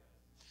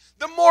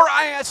 The more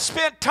I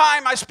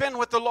spend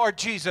with the Lord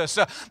Jesus,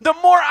 the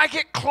more I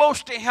get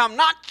close to him,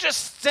 not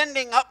just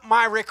sending up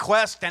my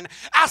request and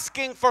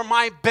asking for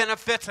my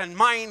benefits and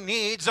my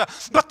needs,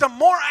 but the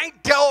more I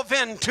delve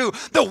into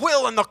the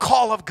will and the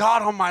call of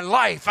God on my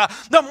life,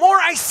 the more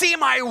I see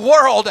my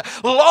world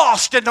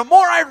lost, and the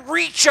more I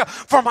reach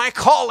for my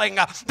calling,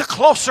 the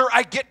closer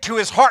I get to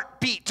his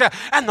heartbeat,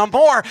 and the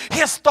more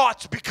his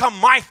thoughts become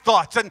my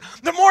thoughts, and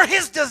the more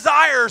his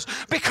desires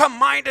become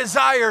my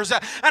desires,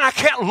 and I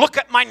can't look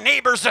at my neighbors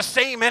the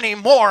same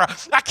anymore.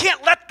 I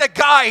can't let the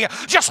guy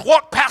just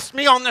walk past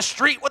me on the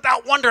street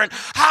without wondering,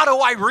 how do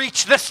I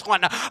reach this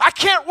one? I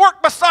can't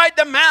work beside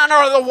the man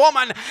or the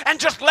woman and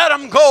just let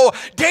them go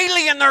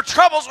daily in their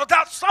troubles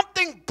without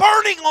something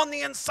burning on the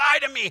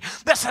inside of me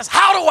that says,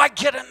 how do I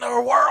get in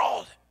their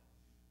world?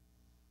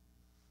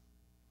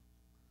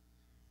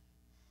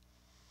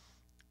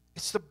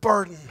 It's the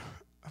burden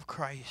of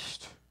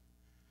Christ.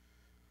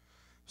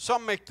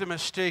 Some make the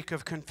mistake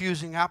of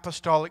confusing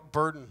apostolic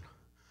burden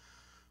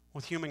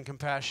with human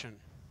compassion.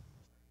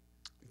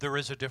 There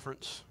is a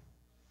difference.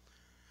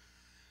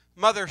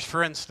 Mothers,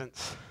 for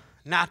instance,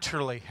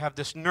 naturally have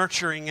this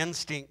nurturing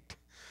instinct,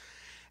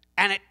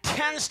 and it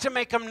tends to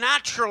make them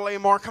naturally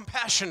more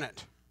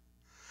compassionate.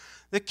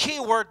 The key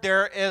word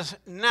there is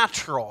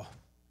natural.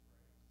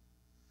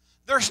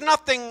 There's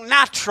nothing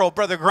natural,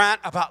 Brother Grant,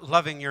 about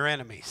loving your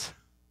enemies.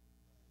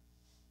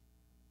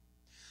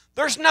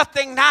 There's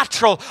nothing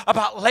natural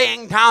about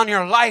laying down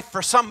your life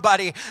for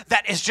somebody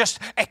that is just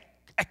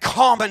a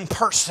common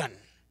person,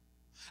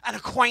 an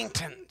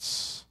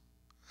acquaintance.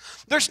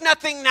 There's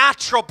nothing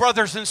natural,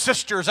 brothers and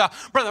sisters,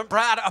 Brother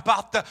Brad,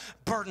 about the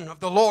burden of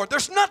the Lord.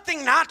 There's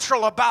nothing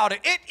natural about it.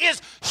 It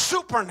is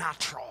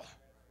supernatural.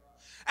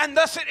 And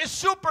thus it is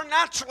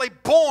supernaturally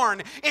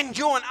born in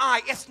you and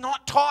I. It's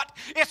not taught,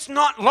 it's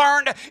not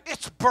learned,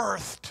 it's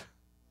birthed.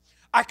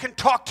 I can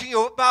talk to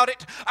you about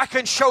it. I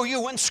can show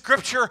you in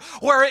Scripture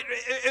where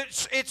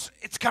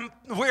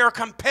we are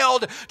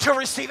compelled to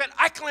receive it.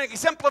 I can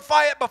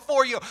exemplify it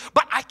before you,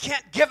 but I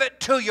can't give it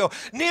to you.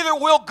 Neither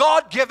will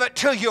God give it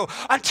to you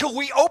until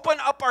we open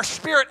up our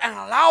spirit and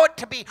allow it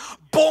to be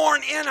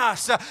born in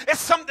us. It's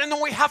something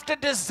that we have to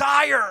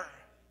desire.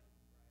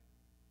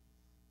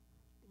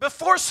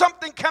 Before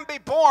something can be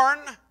born,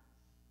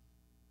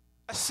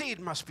 a seed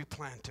must be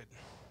planted.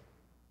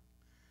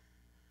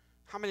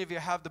 How many of you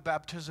have the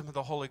baptism of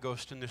the Holy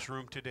Ghost in this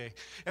room today?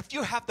 If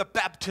you have the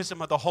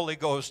baptism of the Holy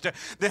Ghost,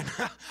 then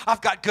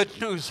I've got good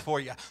news for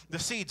you. The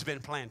seed's been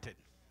planted.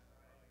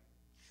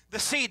 The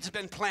seed's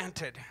been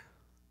planted.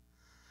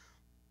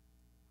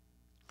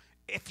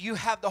 If you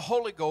have the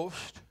Holy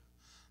Ghost,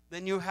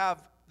 then you have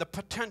the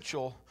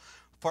potential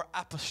for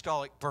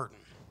apostolic burden.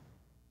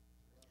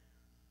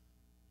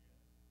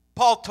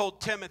 Paul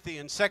told Timothy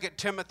in 2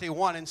 Timothy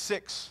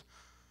 1:6,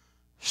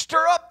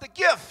 stir up the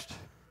gift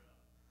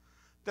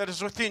that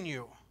is within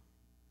you.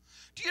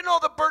 Do you know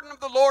the burden of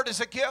the Lord is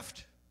a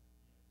gift?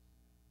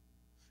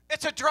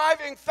 It's a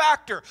driving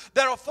factor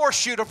that'll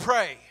force you to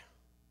pray.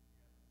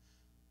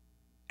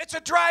 It's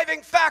a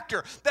driving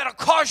factor that'll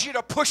cause you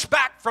to push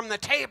back from the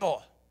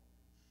table.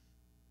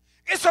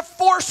 It's a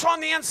force on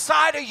the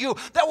inside of you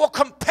that will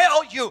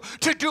compel you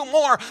to do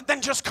more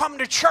than just come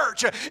to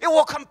church. It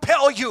will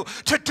compel you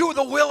to do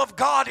the will of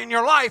God in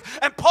your life.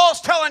 And Paul's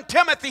telling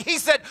Timothy, he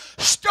said,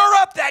 stir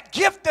up that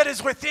gift that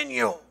is within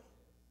you.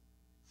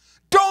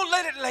 Don't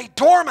let it lay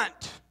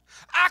dormant.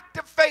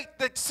 Activate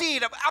the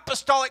seed of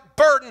apostolic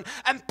burden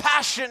and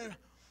passion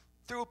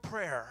through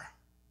prayer.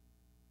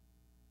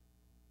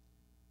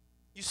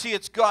 You see,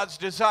 it's God's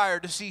desire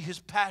to see His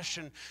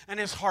passion and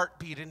His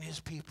heartbeat in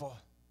His people.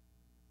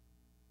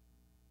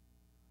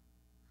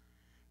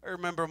 I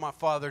remember my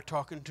father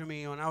talking to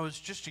me when I was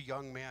just a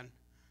young man.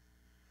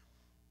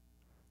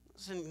 I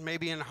was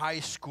maybe in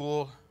high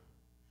school,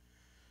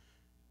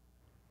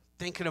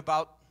 thinking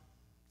about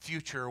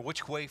future,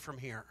 which way from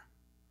here.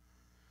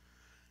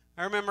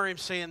 I remember him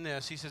saying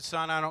this. He said,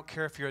 son, I don't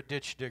care if you're a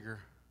ditch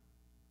digger.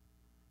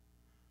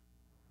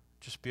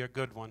 Just be a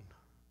good one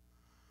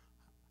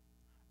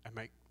and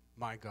make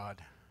my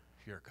God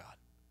your God.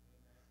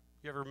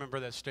 You ever remember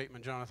that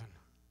statement, Jonathan?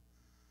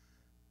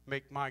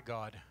 Make my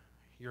God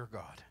your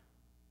God.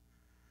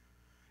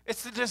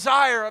 It's the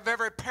desire of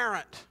every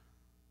parent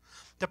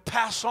to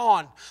pass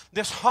on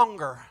this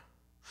hunger,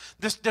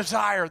 this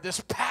desire,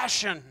 this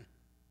passion,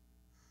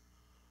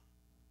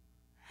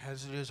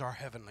 as it is our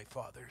Heavenly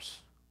Father's.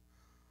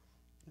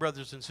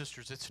 Brothers and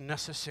sisters, it's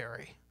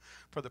necessary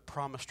for the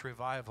promised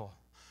revival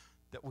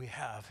that we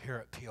have here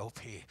at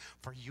P.O.P.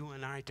 for you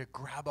and I to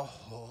grab a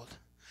hold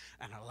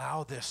and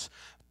allow this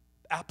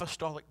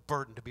apostolic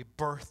burden to be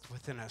birthed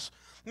within us.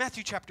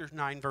 Matthew chapter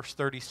 9, verse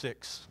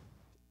 36.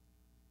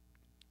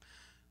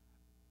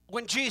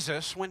 When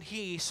Jesus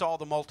saw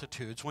the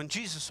multitudes,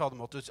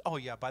 oh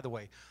yeah, by the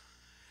way,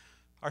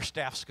 our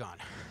staff's gone.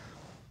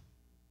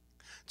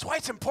 That's why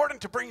it's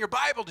important to bring your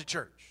Bible to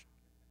church.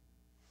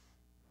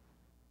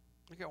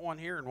 I got one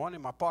here and one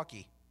in my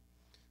pocket.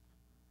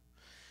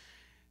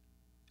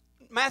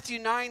 Matthew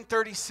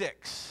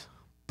 9:36.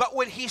 But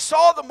when he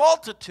saw the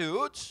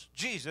multitudes,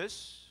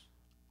 Jesus,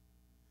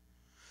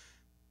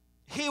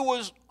 he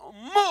was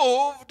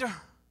moved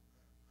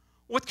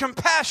with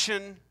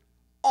compassion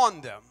on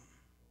them.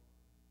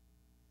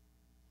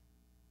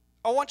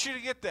 I want you to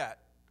get that.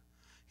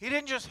 He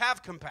didn't just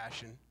have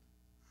compassion.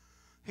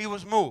 He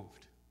was moved.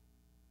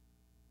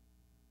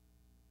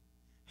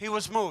 He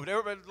was moved.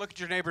 Everybody look at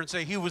your neighbor and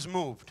say, he was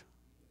moved.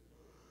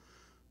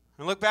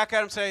 And look back at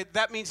him and say,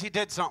 that means he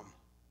did something.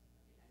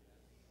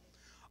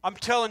 I'm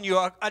telling you,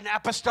 an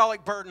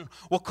apostolic burden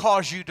will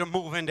cause you to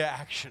move into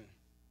action.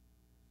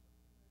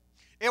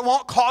 It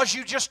won't cause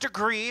you just to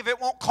grieve. It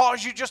won't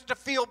cause you just to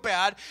feel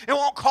bad. It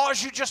won't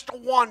cause you just to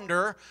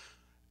wonder.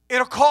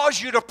 It'll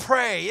cause you to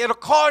pray. It'll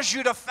cause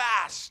you to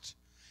fast.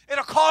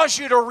 It'll cause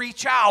you to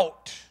reach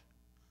out.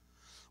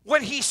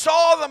 When he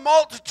saw the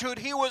multitude,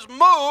 he was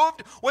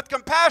moved with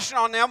compassion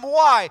on them.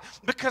 Why?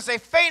 Because they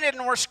fainted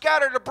and were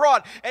scattered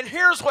abroad. And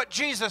here's what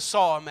Jesus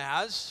saw them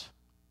as.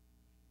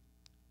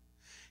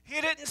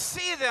 He didn't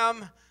see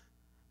them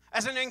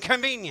as an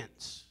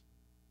inconvenience.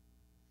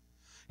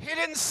 He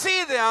didn't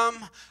see them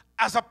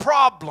as a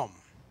problem.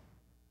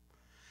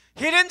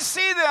 He didn't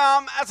see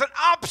them as an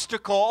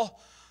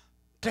obstacle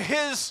to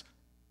his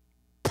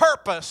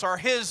purpose or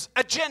his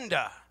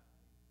agenda.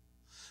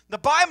 The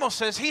Bible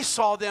says he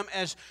saw them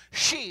as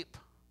sheep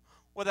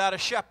without a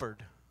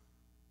shepherd.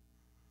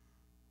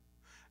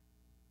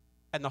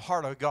 And the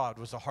heart of God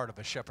was the heart of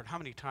a shepherd. How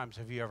many times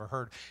have you ever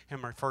heard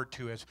him referred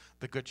to as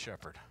the good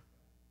shepherd?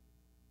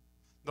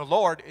 The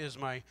Lord is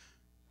my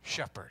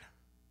shepherd.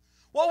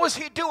 What was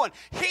he doing?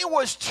 He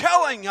was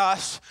telling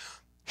us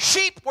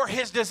Sheep were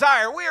his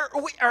desire.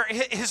 Or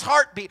his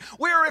heartbeat.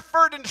 We are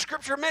referred in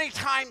Scripture many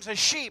times as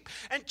sheep.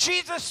 And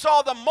Jesus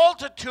saw the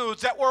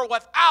multitudes that were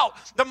without,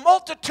 the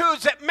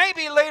multitudes that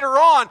maybe later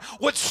on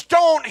would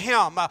stone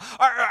him,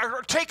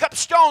 or take up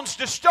stones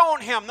to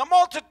stone him. The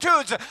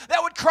multitudes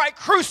that would cry,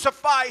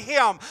 crucify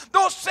him.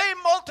 Those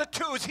same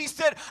multitudes, he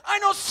said, I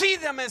don't see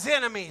them as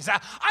enemies.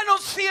 I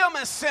don't see them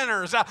as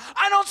sinners.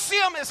 I don't see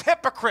them as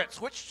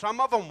hypocrites, which some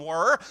of them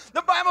were.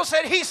 The Bible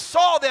said he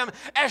saw them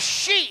as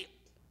sheep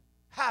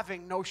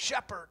having no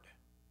shepherd.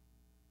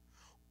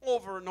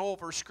 Over and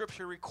over,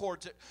 Scripture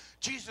records that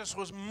Jesus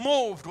was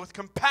moved with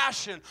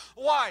compassion.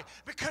 Why?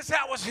 Because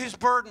that was his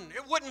burden.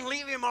 It wouldn't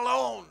leave him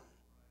alone.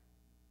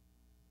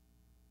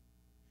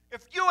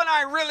 If you and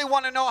I really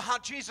want to know how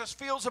Jesus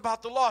feels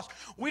about the lost,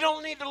 we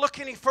don't need to look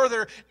any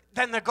further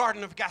than the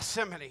Garden of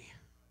Gethsemane,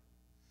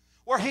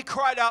 where he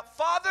cried out,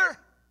 Father,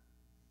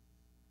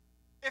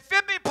 if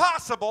it be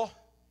possible,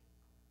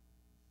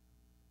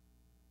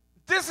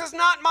 this is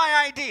not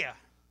my idea.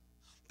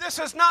 This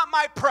is not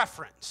my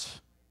preference.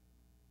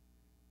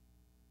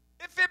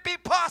 If it be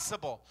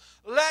possible,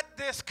 let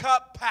this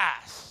cup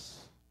pass.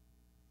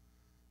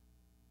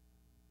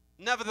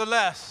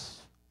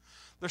 Nevertheless,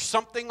 there's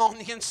something on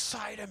the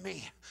inside of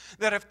me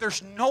that if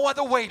there's no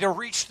other way to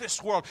reach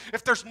this world,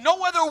 if there's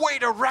no other way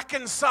to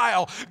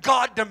reconcile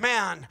God to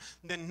man,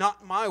 then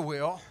not my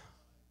will.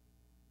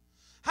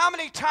 How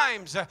many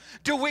times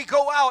do we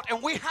go out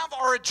and we have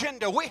our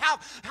agenda?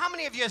 How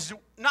many of you,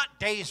 not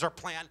days are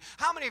planned,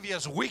 how many of you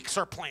weeks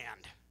are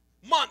planned?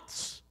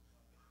 Months.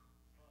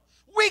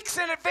 Weeks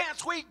in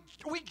advance, we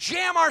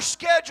jam our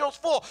schedules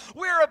full.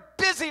 We're a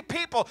busy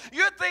people.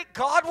 You think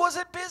God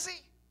wasn't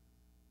busy?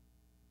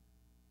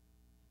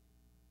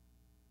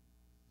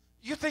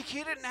 You think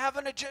he didn't have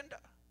an agenda?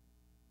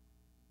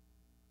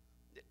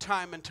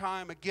 Time and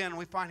time again,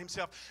 we find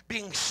himself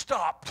being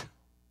stopped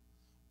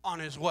on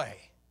his way.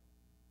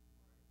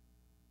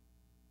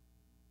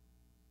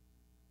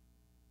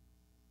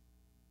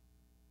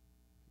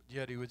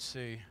 Yet he would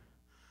say,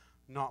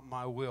 not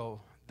my will,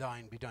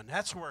 thine be done.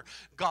 That's where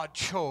God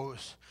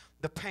chose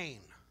the pain.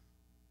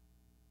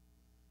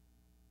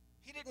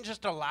 He didn't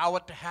just allow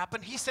it to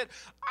happen. He said,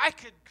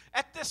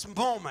 at this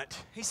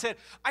moment, he said,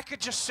 I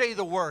could just say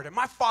the word, and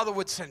my Father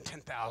would send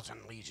 10,000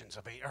 legions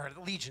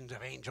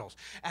of angels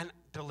and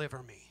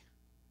deliver me.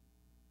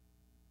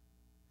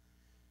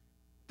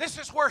 This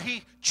is where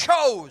he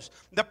chose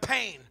the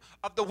pain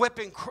of the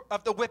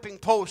whipping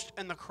post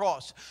and the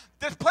cross.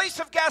 The place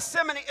of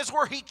Gethsemane is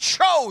where he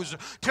chose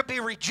to be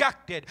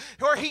rejected,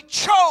 where he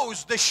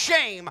chose the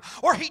shame,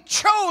 where he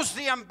chose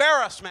the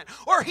embarrassment,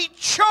 where he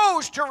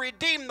chose to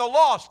redeem the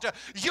lost,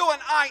 you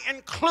and I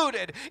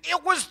included.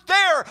 It was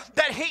there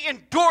that he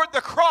endured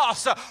the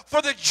cross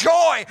for the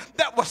joy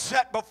that was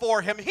set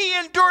before him. He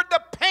endured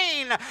the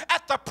pain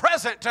at the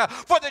present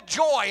for the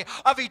joy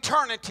of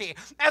eternity.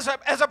 As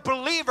a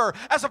believer,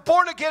 as a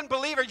born-again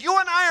believer, you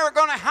and I are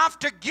going to have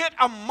to get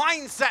a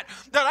mindset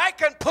that I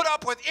can put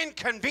up with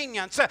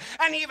inconvenience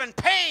and even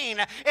pain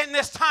in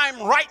this time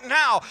right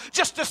now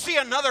just to see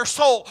another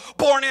soul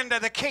born into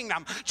the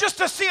kingdom, just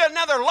to see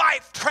another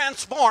life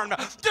transformed,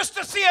 just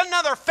to see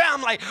another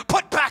family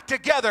put back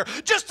together,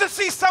 just to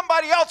see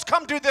somebody else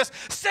come to this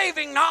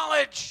saving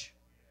knowledge.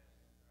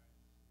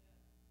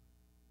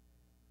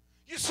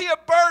 You see, a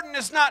burden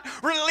is not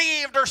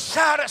relieved or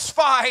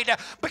satisfied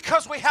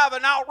because we have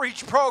an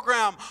outreach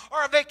program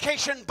or a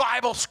vacation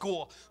Bible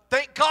school.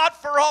 Thank God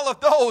for all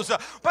of those,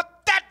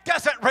 but that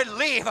doesn't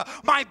relieve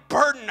my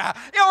burden.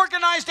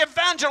 Organized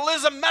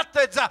evangelism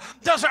methods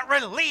doesn't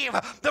relieve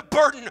the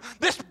burden.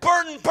 This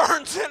burden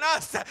burns in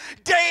us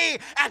day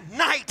and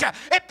night.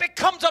 It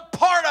becomes a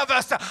part of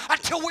us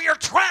until we are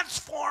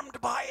transformed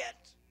by it.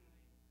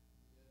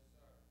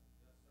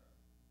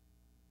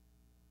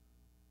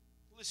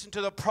 Listen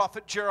to the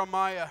prophet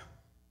Jeremiah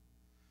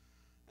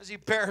as he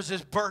bears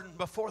his burden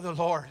before the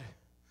Lord.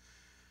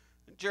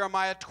 In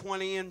Jeremiah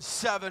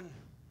 20:7,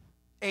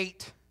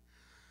 8.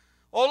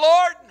 Oh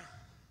Lord,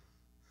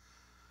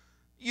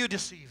 you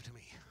deceived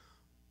me.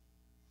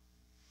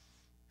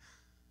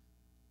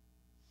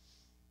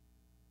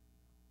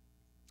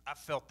 I've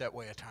felt that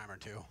way a time or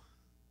two.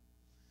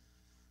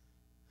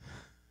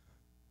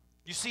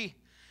 You see,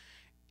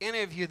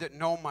 any of you that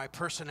know my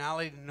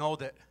personality know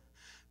that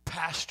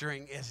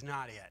pastoring is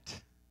not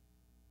it.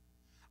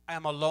 I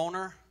am a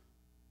loner.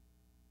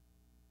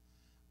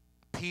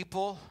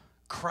 People,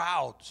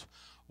 crowds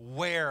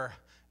wear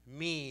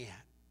me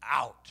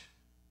out.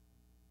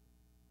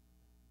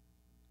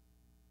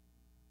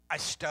 I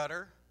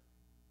stutter.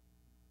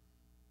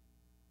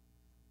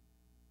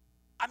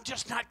 I'm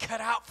just not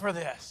cut out for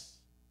this.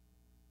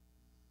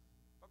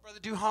 But Brother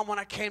Duhan, when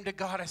I came to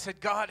God, I said,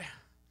 God,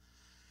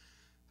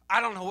 I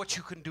don't know what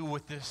you can do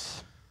with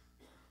this,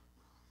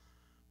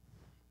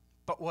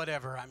 but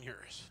whatever, I'm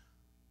yours.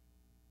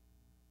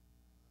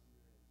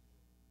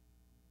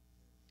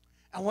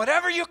 And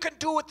whatever you can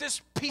do with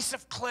this piece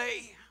of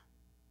clay,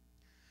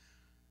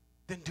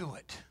 then do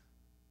it.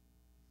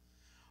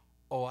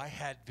 Oh, I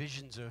had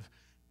visions of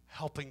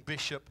helping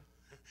Bishop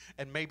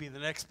and maybe the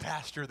next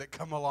pastor that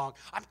come along.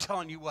 I'm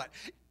telling you what,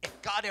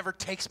 if God ever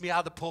takes me out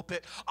of the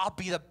pulpit, I'll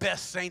be the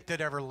best saint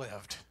that ever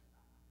lived.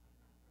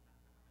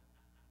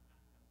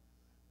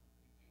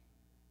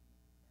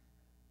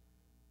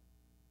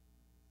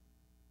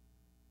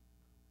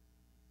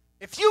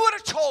 If you would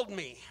have told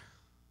me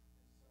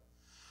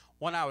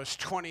when I was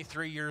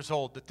 23 years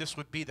old that this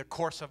would be the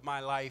course of my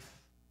life,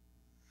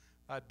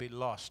 I'd be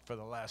lost for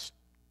the last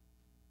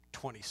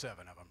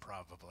 27 of them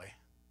probably.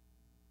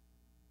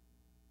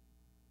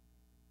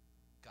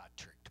 God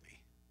tricked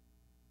me.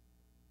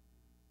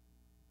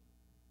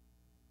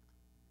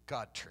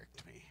 God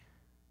tricked me.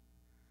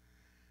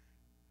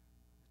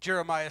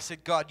 Jeremiah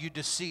said, God, you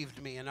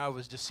deceived me and I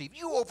was deceived.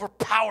 You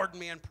overpowered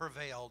me and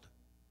prevailed.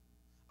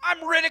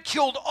 I'm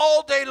ridiculed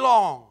all day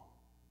long.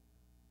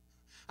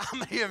 How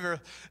many of you,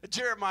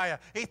 Jeremiah,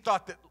 he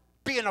thought that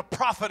being a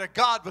prophet of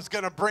God was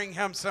going to bring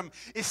him some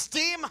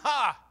esteem?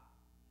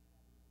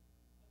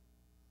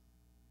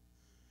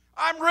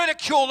 I'm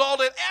ridiculed all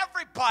day.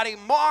 Everybody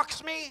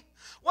mocks me.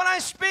 When I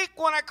speak,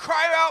 when I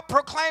cry out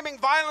proclaiming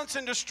violence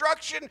and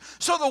destruction,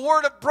 so the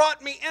word have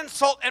brought me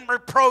insult and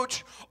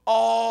reproach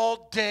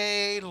all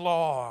day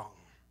long.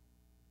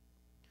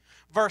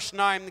 Verse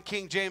 9, the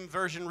King James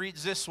Version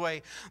reads this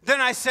way. Then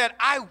I said,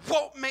 I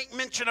won't make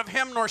mention of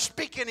him nor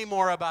speak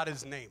anymore about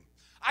his name.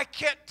 I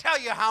can't tell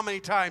you how many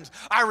times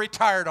I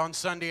retired on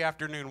Sunday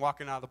afternoon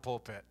walking out of the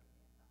pulpit.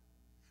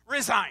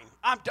 Resign.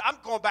 I'm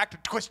going back to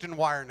twisting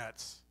wire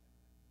nuts,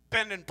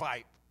 bending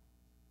pipe.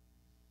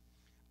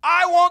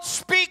 I won't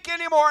speak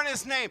anymore in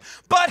his name.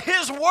 But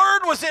his word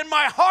was in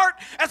my heart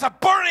as a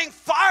burning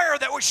fire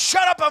that was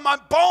shut up in my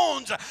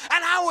bones. And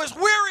I was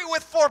weary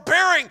with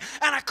forbearing,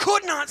 and I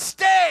could not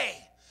stay.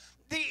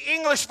 The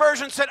English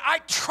version said, I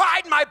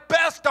tried my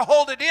best to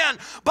hold it in,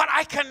 but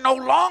I can no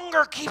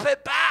longer keep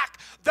it back.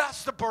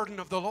 That's the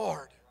burden of the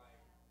Lord.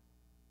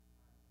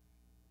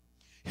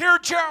 Here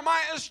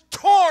Jeremiah is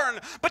torn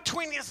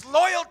between his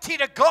loyalty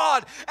to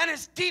God and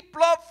his deep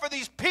love for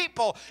these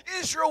people.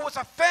 Israel was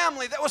a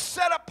family that was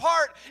set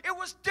apart. It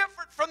was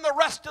different from the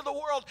rest of the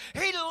world.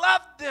 He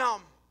loved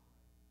them.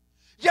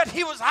 Yet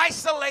he was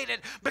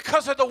isolated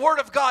because of the word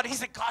of God. He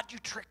said, God, you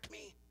tricked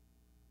me.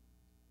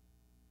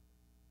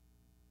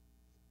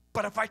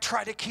 But if I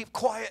try to keep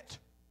quiet,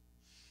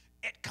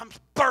 it comes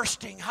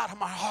bursting out of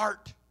my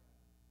heart.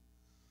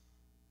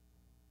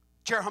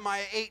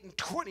 Jeremiah 8 and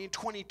 20 and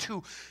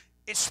 22,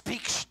 it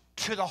speaks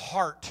to the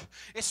heart.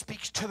 It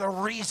speaks to the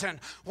reason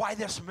why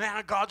this man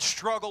of God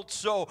struggled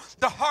so.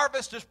 The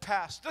harvest is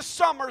past. The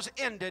summer's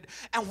ended,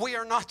 and we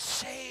are not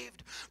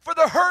saved. For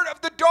the hurt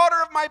of the daughter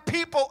of my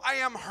people, I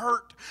am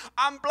hurt.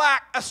 I'm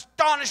black.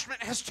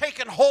 Astonishment has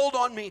taken hold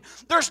on me.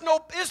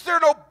 Is there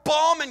no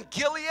balm in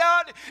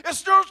Gilead?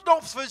 Is there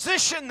no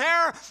physician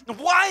there?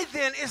 Why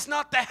then is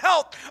not the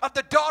health of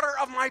the daughter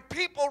of my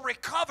people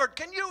recovered?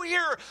 Can you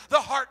hear the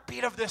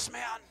heartbeat of this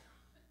man?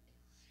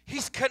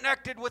 He's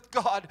connected with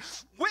God.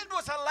 When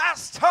was the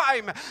last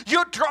time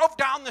you drove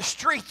down the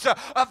streets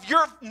of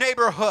your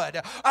neighborhood,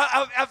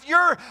 of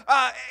your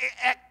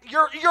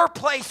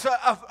place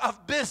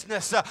of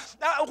business?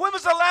 When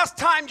was the last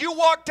time you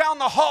walked down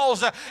the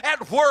halls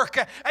at work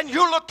and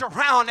you looked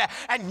around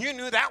and you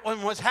knew that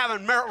one was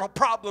having marital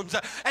problems,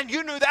 and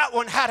you knew that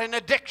one had an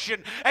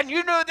addiction, and you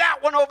knew that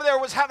one over there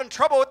was having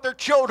trouble with their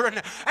children,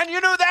 and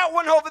you knew that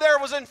one over there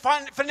was in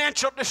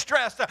financial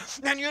distress,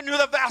 and you knew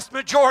the vast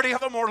majority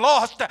of them were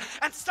lost?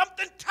 And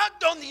something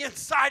tugged on the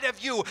inside of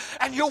you,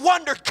 and you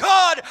wonder,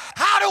 God,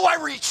 how do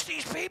I reach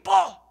these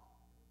people?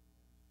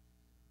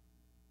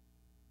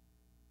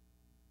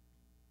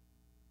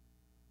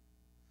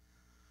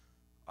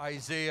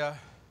 Isaiah,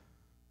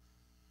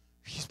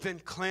 he's been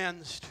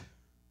cleansed,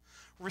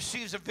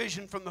 receives a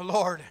vision from the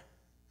Lord.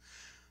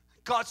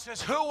 God says,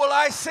 who will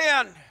I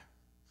send?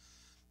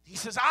 He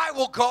says, I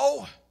will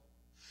go.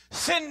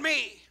 Send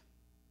me.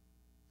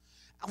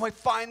 And we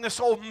find this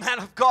old man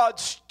of God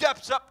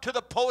steps up to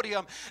the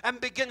podium and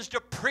begins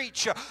to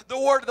preach the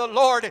word of the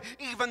Lord,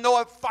 even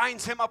though it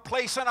finds him a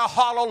place in a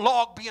hollow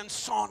log being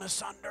sawn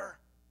asunder.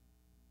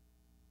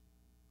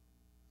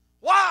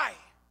 Why?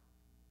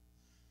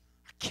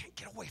 I can't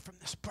get away from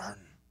this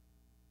burden.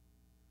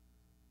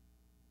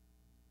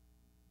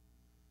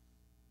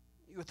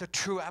 With a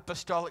true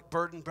apostolic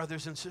burden,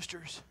 brothers and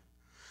sisters,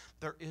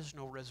 there is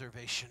no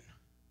reservation.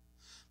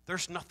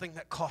 There's nothing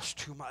that costs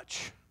too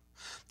much.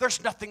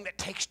 There's nothing that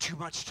takes too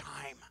much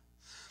time.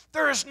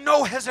 There is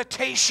no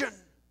hesitation.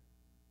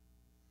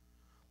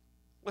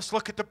 Let's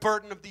look at the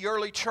burden of the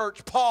early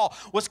church. Paul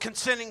was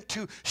consenting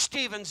to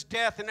Stephen's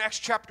death in Acts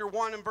chapter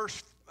 1 and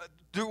verse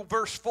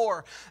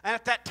 4. And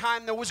at that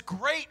time there was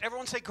great,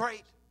 everyone say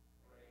great.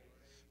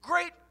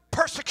 Great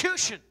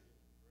persecution.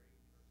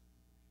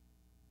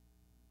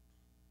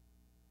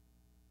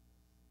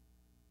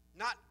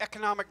 Not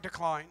economic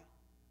decline.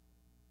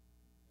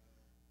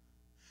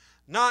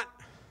 Not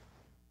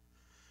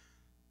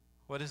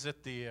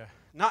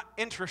not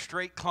interest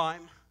rate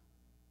climb.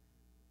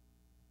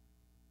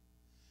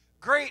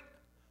 Great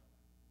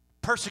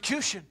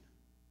persecution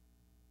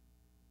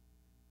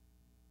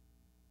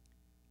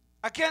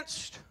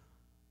against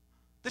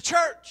the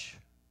church,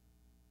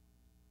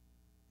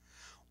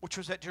 which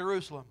was at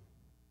Jerusalem.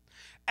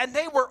 And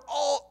they were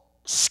all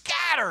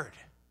scattered.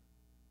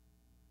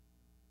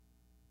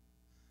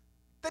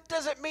 That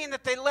doesn't mean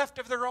that they left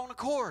of their own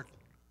accord.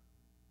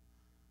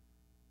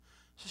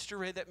 Sister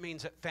Ray, that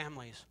means that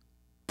families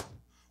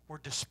were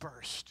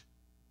dispersed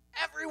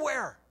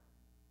everywhere.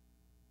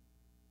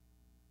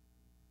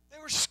 They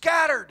were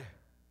scattered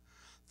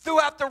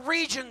throughout the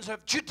regions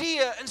of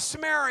Judea and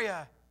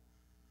Samaria.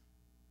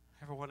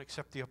 Everyone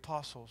except the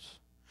apostles.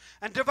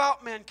 And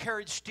devout men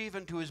carried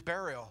Stephen to his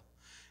burial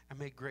and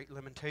made great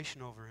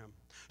lamentation over him.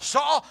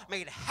 Saul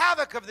made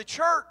havoc of the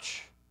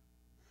church,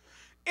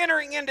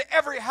 entering into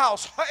every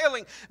house,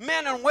 hailing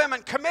men and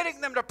women,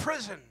 committing them to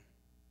prison.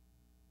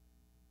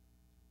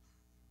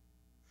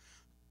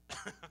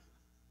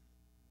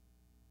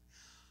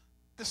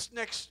 This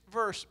next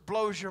verse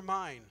blows your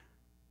mind.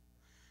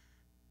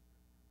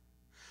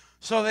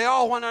 So they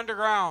all went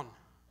underground.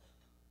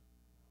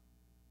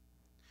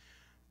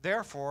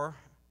 Therefore,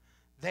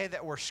 they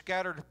that were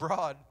scattered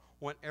abroad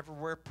went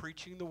everywhere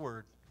preaching the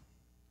word.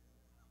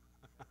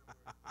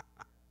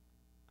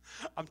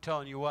 I'm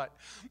telling you what,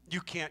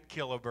 you can't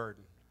kill a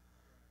burden.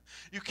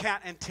 You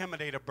can't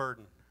intimidate a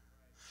burden.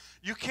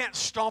 You can't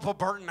stomp a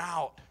burden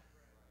out.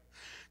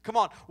 Come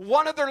on.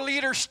 One of their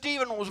leaders,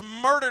 Stephen, was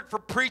murdered for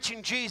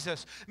preaching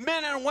Jesus.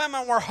 Men and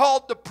women were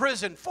hauled to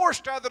prison,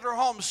 forced out of their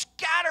homes,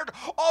 scattered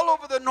all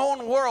over the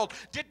known world.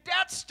 Did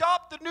that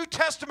stop the New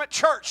Testament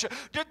church?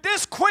 Did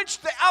this quench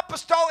the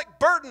apostolic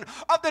burden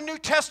of the New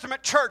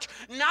Testament church?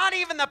 Not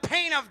even the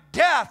pain of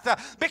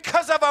death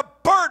because of a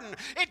burden.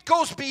 It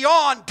goes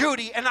beyond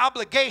duty and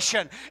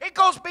obligation. It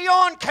goes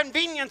beyond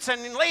convenience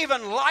and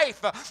living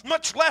life,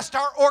 much less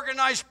our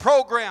organized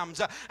programs.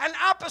 An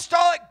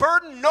apostolic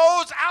burden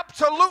knows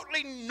absolutely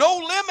no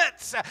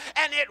limits,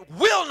 and it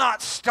will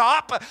not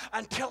stop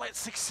until it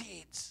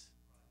succeeds.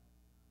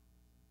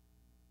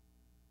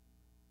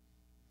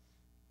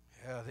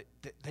 Yeah,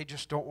 they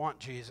just don't want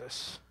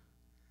Jesus.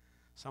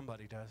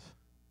 Somebody does.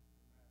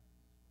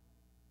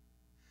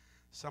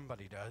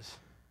 Somebody does.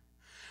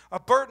 A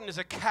burden is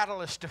a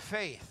catalyst to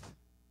faith.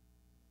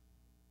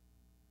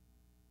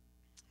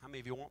 How many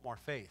of you want more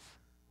faith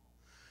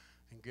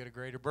and get a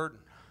greater burden?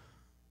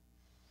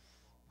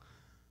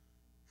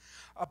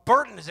 A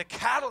burden is a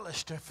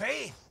catalyst to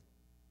faith.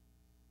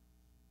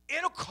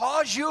 It'll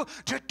cause you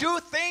to do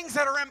things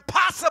that are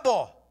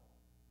impossible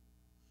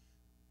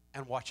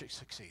and watch it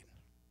succeed.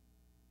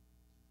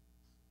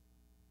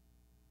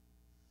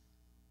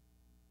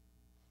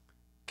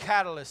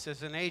 Catalyst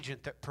is an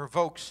agent that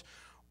provokes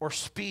or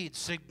speeds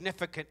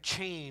significant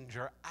change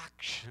or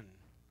action.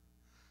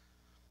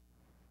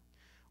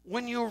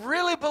 When you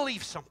really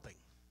believe something,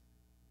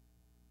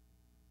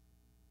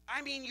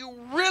 I mean you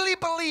really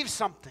believe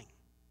something,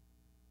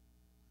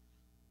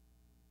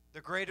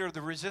 the greater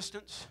the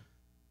resistance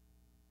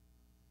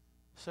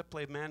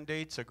simply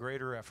mandates a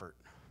greater effort.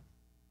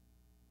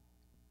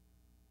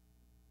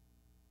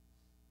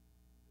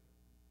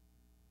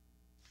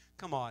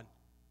 Come on.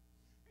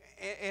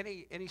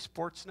 Any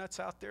sports nuts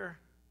out there?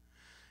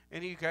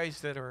 Any of you guys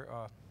that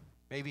are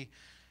maybe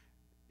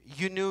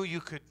you knew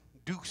you could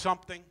do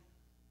something,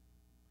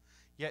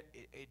 yet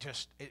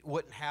it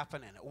wouldn't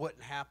happen, and it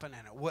wouldn't happen,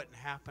 and it wouldn't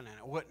happen, and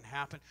it wouldn't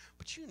happen.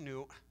 But you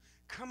knew,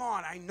 come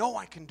on, I know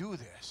I can do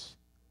this.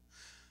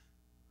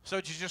 So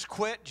did you just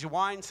quit? Did you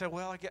whine and say,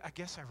 well, I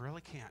guess I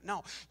really can't?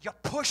 No, you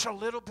push a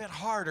little bit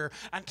harder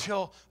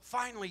until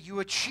finally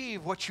you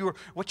achieve what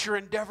you're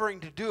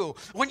endeavoring to do.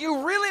 When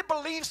you really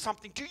believe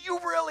something, do you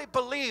really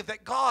believe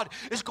that God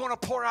is going to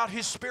pour out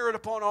His Spirit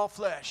upon all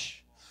flesh?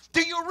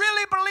 Do you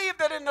really believe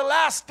that in the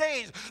last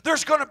days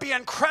there's going to be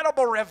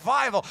incredible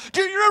revival?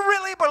 Do you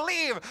really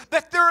believe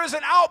that there is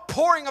an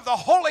outpouring of the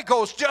Holy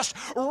Ghost just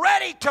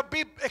ready to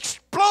be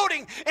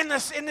exploding in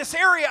this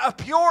area of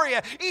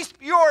Peoria, East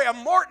Peoria,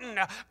 Morton,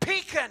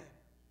 Pekin?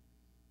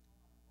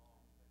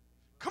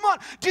 Come on,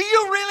 do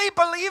you really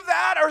believe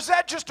that, or is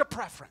that just a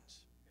preference?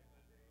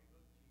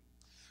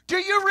 Do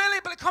you really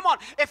believe? Come on,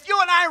 if you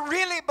and I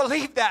really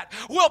believe that,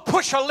 we'll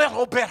push a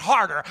little bit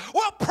harder.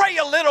 We'll pray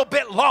a little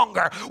bit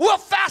longer. We'll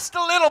fast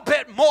a little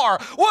bit more.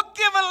 We'll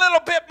give a little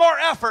bit more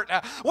effort.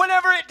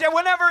 Whenever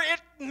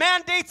it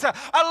mandates a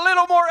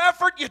little more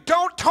effort, you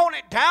don't tone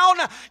it down.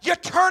 You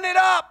turn it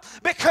up,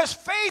 because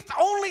faith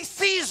only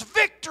sees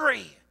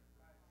victory,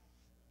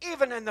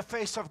 even in the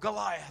face of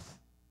Goliath.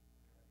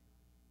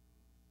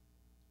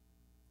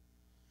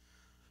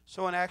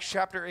 So in Acts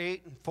chapter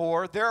 8 and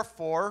 4,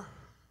 therefore,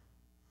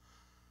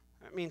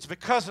 that means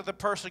because of the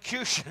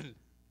persecution,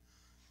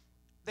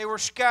 they were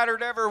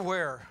scattered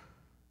everywhere.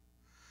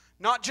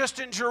 Not just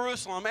in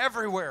Jerusalem,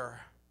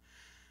 everywhere.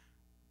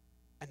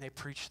 And they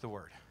preached the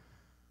word.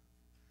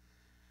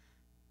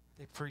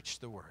 They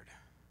preached the word.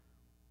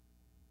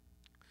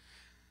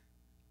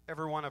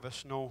 Every one of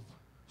us know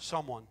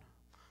someone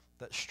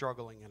that's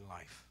struggling in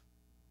life.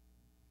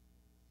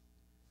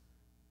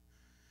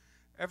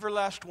 Every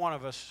last one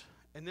of us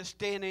in this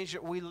day and age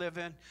that we live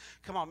in,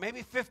 come on,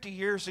 maybe 50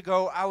 years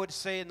ago, I would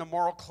say in the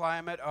moral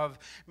climate of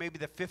maybe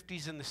the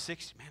 50s and the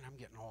 60s. Man, I'm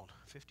getting old.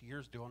 50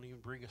 years don't even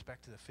bring us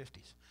back to the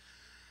 50s.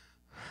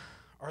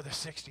 Or the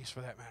 60s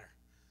for that matter.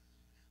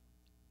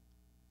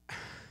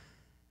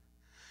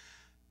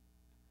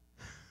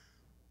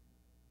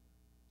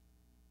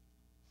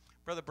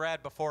 Brother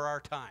Brad, before our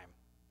time.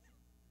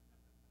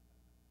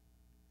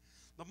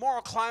 The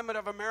moral climate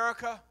of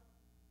America,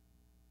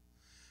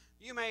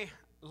 you may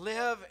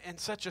live in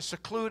such a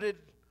secluded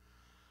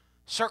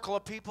circle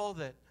of people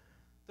that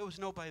there was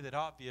nobody that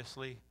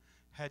obviously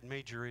had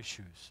major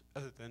issues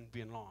other than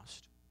being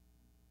lost.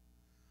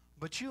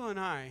 But you and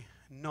I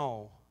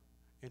know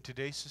in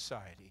today's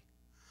society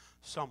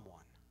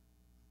someone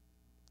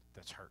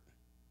that's hurting,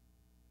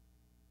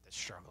 that's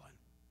struggling,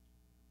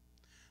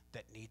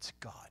 that needs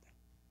God,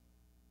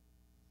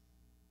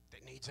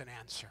 that needs an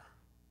answer.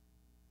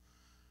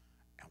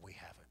 And we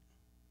have it.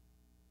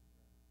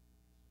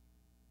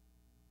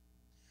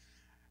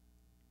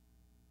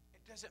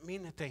 It doesn't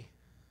mean that they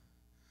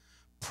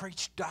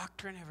preached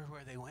doctrine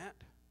everywhere they went.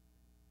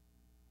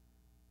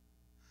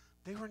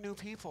 They were new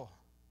people.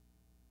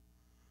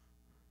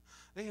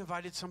 They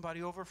invited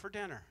somebody over for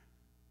dinner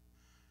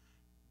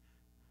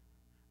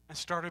and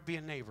started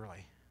being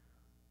neighborly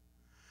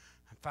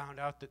and found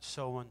out that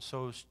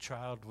so-and-so's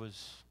child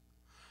was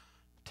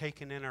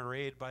taken in a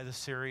raid by the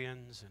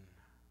Syrians and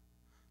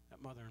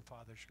that mother and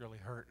father's really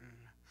hurting.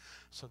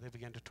 So they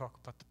began to talk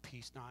about the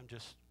peace. Now I'm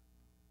just,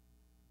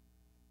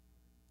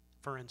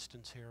 for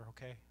instance here,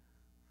 okay?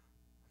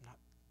 I'm not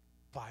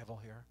Bible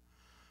here.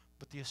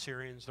 But the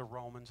Assyrians, the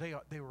Romans,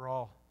 they were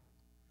all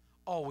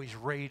always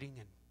raiding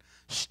and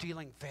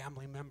stealing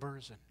family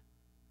members. And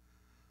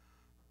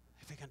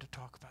they began to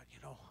talk about,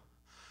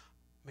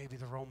 maybe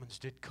the Romans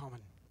did come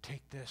and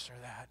take this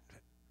or that.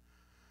 But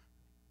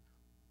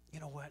you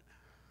know what?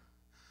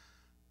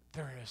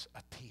 There is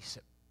a peace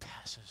that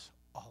passes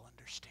all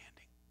understanding.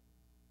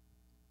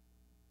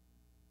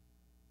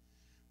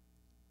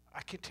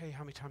 I can't tell you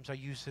how many times I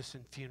use this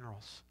in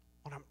funerals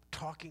when I'm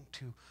talking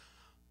to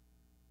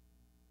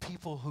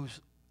people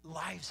whose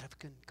lives have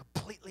been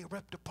completely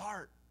ripped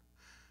apart,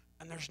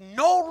 and there's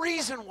no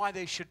reason why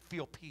they should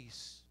feel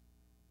peace.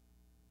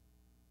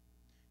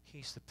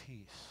 He's the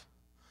peace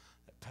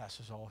that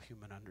passes all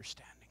human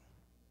understanding.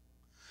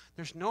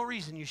 There's no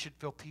reason you should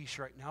feel peace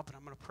right now, but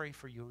I'm going to pray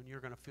for you, and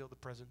you're going to feel the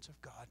presence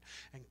of God,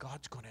 and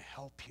God's going to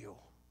help you.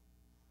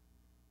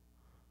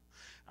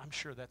 I'm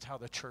sure that's how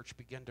the church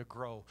began to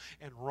grow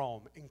in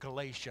Rome, in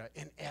Galatia,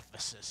 in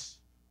Ephesus,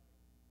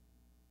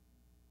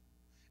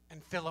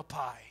 in Philippi.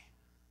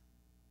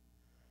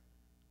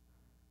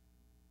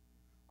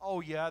 Oh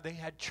yeah, they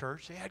had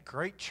church. They had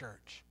great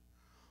church.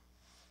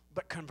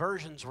 But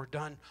conversions were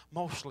done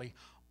mostly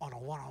on a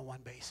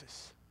one-on-one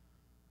basis.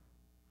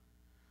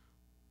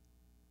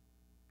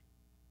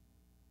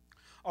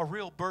 A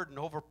real burden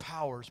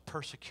overpowers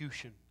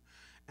persecution,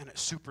 and it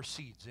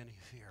supersedes any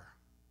fear.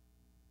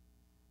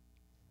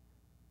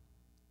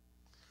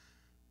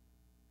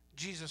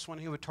 Jesus, when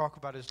he would talk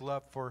about his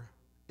love for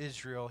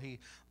Israel, he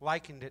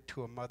likened it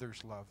to a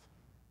mother's love.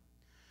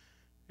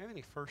 Do you have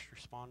any first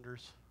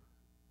responders?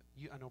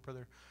 I know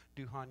Brother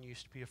Duhan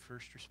used to be a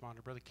first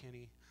responder. Brother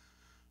Kenny.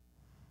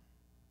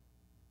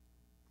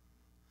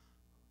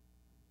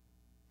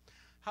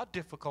 How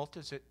difficult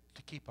is it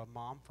to keep a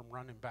mom from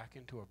running back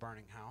into a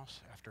burning house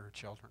after her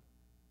children?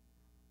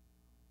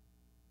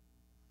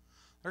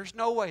 There's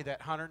no way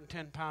that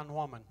 110-pound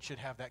woman should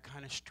have that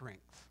kind of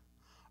strength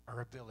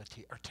or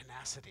ability or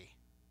tenacity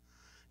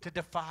to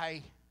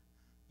defy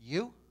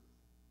you.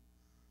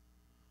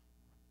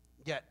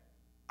 Yet,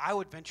 I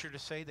would venture to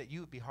say that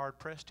you would be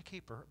hard-pressed to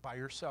keep her by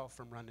yourself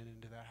from running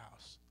into that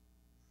house.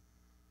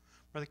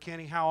 Brother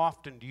Kenny, how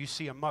often do you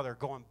see a mother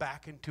going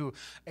back into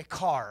a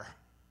car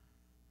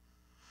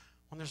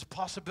when there's a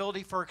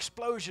possibility for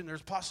explosion,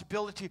 there's a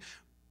possibility,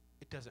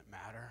 it doesn't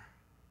matter.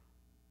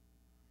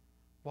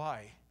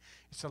 Why?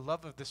 It's the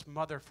love of this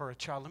mother for a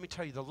child. Let me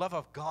tell you, the love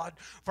of God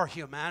for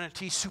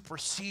humanity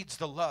supersedes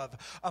the love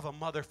of a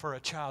mother for a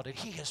child. And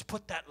he has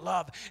put that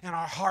love in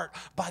our heart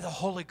by the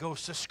Holy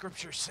Ghost, the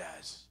Scripture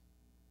says.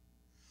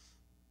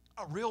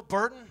 A real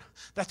burden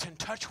that's in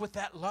touch with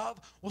that love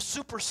will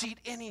supersede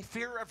any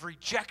fear of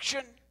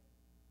rejection.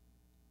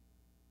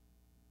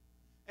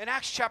 In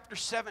Acts chapter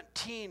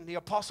 17, the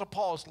Apostle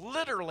Paul is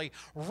literally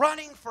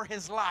running for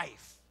his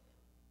life.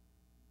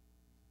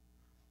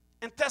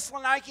 In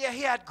Thessalonica,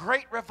 he had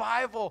great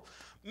revival.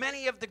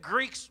 Many of the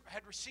Greeks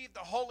had received the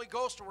Holy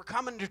Ghost and were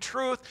coming to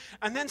truth.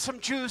 And then some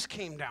Jews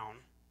came down.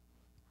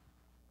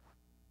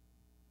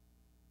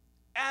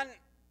 And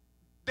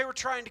they were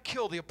trying to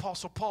kill the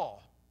Apostle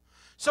Paul.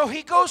 So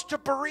he goes to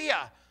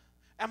Peoria.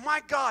 And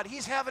my God,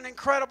 he's having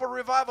incredible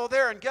revival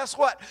there. And guess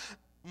what?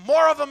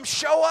 More of them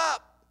show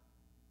up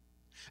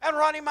and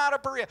run him out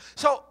of Peoria.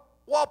 So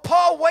while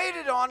Paul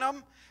waited on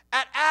them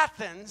at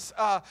Athens,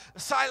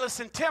 Silas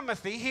and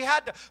Timothy, he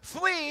had to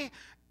flee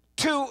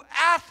to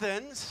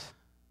Athens.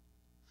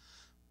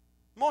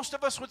 Most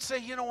of us would say,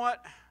 you know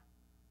what?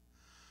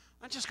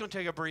 I'm just going to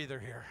take a breather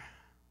here.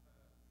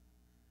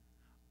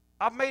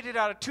 I've made it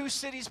out of 2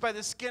 cities by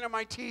the skin of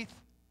my teeth.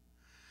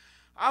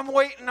 I'm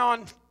waiting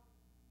on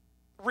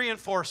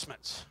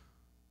reinforcements.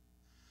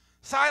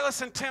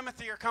 Silas and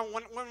Timothy are coming.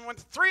 When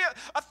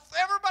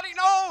everybody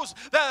knows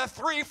that a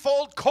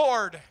threefold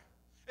cord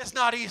is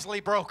not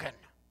easily broken.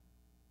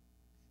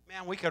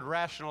 Man, we could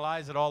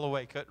rationalize it all the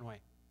way, couldn't we?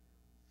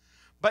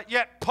 But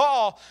yet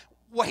Paul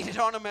waited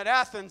on him at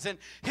Athens, and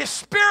his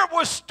spirit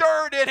was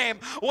stirred in him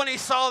when he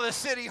saw the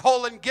city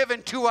whole and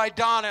given to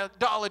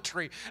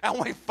idolatry. And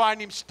we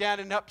find him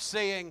standing up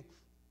saying,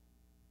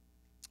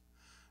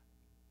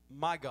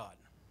 my God.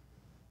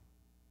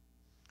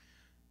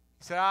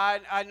 He said,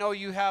 I know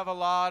you have a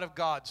lot of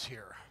gods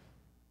here.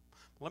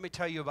 Let me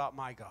tell you about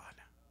my God.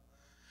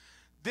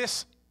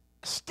 This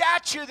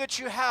statue that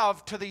you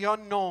have to the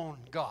unknown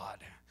God,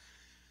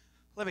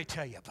 let me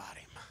tell you about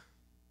him.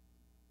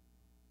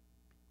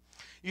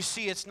 You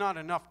see, it's not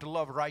enough to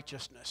love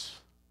righteousness.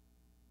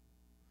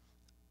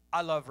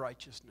 I love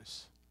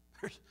righteousness.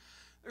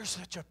 There's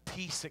such a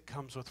peace that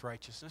comes with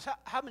righteousness.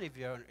 How many of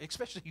you,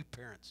 especially you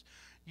parents,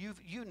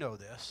 you know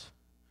this.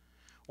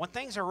 When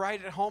things are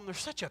right at home, there's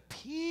such a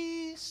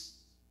peace.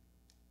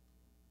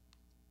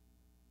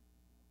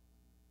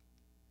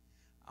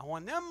 And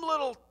when them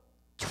little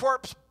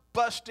twerps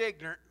bust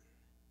ignorant,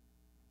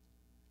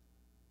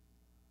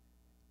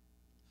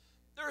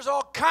 there's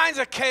all kinds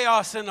of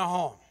chaos in the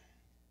home.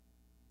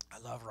 I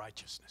love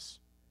righteousness.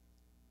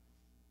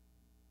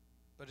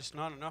 But it's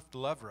not enough to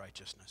love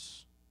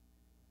righteousness.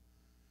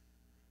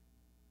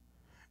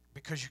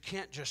 Because you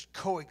can't just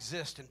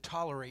coexist and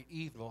tolerate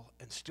evil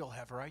and still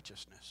have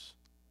righteousness.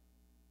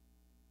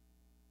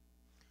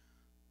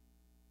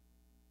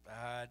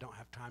 I don't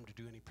have time to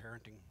do any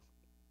parenting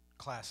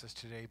classes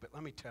today, but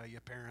let me tell you,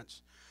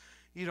 parents,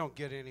 you don't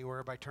get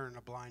anywhere by turning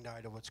a blind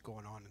eye to what's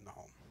going on in the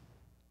home.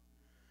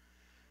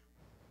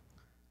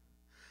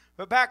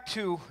 But back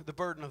to the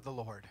burden of the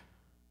Lord.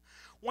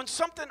 When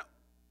something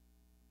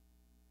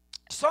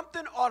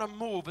ought to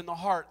move in the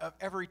heart of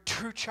every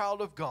true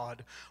child of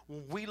God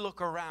when we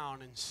look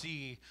around and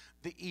see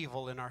the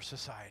evil in our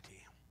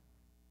society.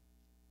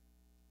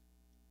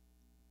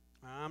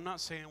 I'm not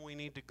saying we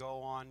need to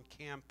go on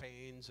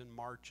campaigns and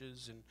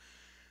marches and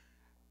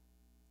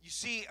you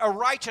see, a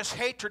righteous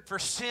hatred for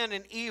sin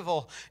and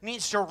evil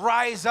needs to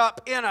rise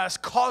up in us,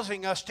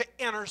 causing us to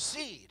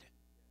intercede.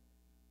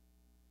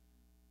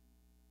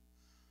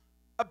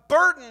 A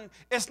burden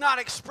is not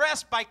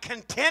expressed by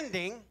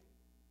contending.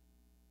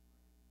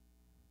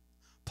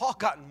 Paul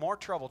got in more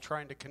trouble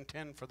trying to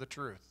contend for the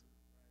truth.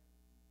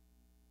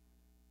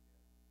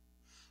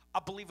 I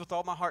believe with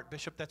all my heart,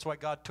 Bishop, that's why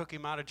God took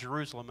him out of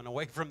Jerusalem and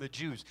away from the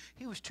Jews.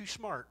 He was too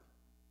smart.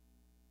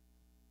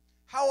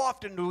 How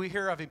often do we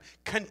hear of him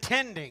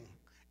contending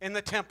in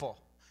the temple?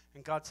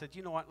 And God said,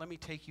 you know what, let me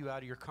take you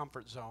out of your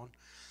comfort zone.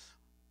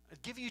 I'll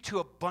give you to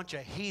a bunch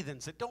of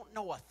heathens that don't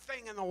know a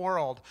thing in the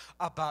world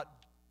about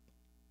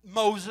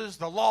Moses,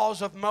 the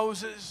laws of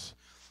Moses.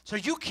 So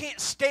you can't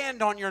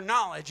stand on your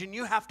knowledge and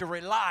you have to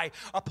rely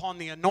upon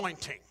the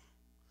anointing.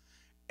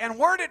 And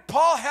where did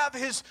Paul have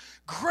his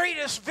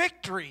greatest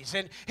victories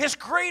and his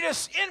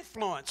greatest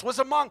influence? Was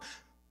among,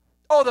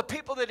 the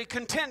people that he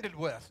contended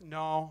with?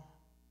 No.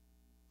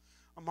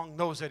 Among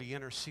those that he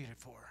interceded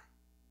for.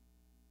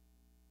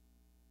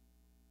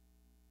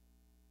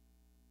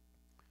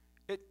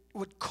 It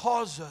would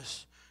cause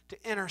us to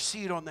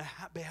intercede on the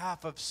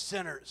behalf of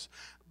sinners,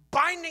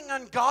 binding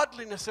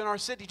ungodliness in our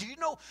city. Do you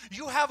know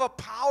you have a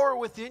power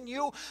within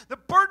you? The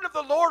burden of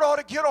the Lord ought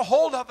to get a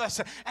hold of us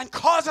and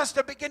cause us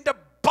to begin to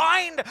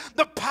bind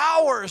the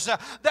powers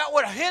that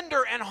would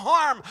hinder and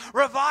harm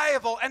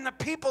revival and the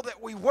people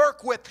that we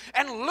work with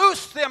and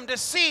loose them to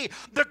see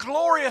the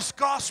glorious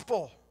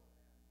gospel.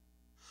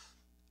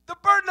 The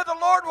burden of the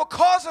Lord will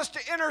cause us to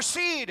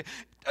intercede,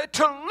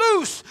 to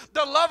loose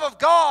the love of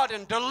God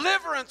and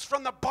deliverance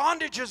from the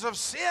bondages of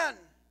sin.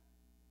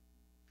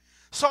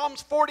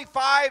 Psalms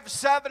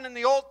 45:7 in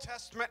the Old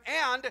Testament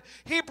and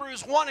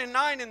Hebrews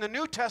 1:9 in the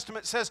New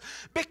Testament says,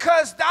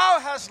 because thou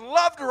hast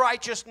loved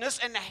righteousness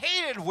and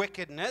hated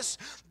wickedness,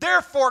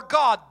 therefore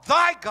God,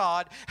 thy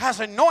God, has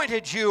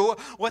anointed you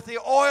with the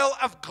oil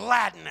of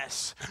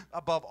gladness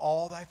above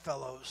all thy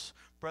fellows.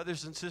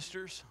 Brothers and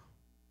sisters,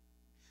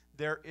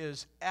 there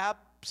is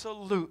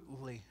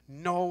absolutely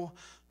no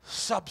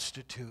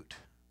substitute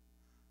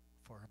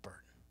for a burden.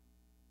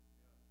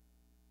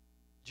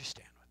 Just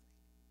stand with me.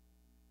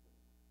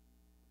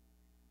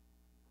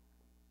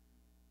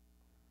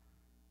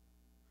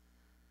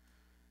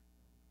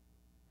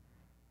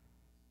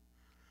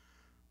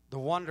 The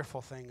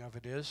wonderful thing of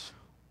it is,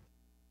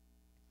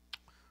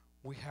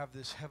 we have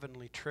this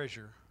heavenly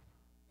treasure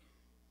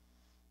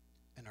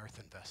in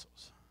earthen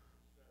vessels.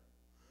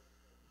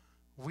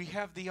 We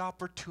have the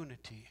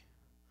opportunity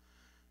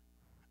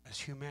as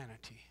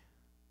humanity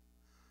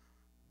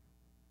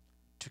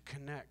to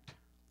connect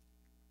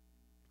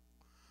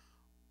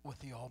with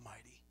the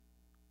Almighty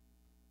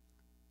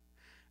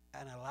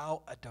and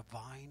allow a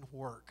divine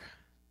work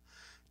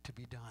to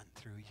be done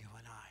through you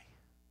and I.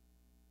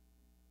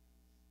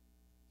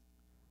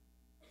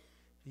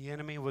 The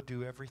enemy will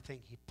do everything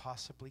he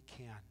possibly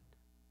can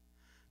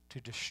to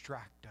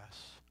distract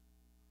us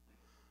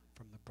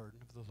from the burden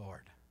of the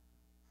Lord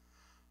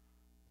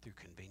through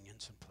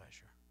convenience and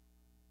pleasure.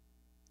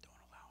 Don't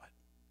allow it.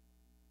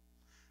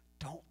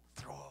 Don't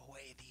throw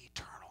away the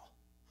eternal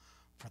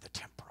for the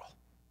temporal.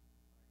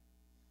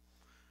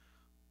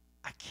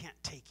 I can't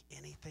take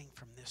anything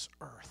from this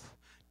earth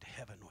to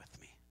heaven with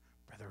me,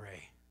 Brother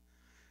Ray,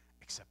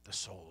 except the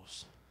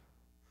souls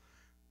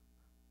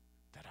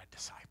that I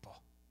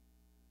disciple.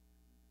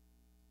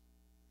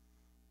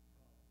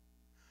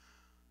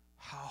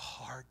 How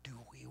hard do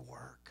we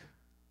work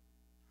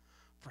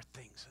for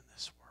things in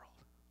this world?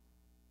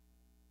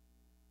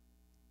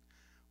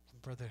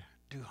 Brother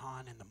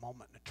Duhan, in the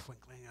moment, in the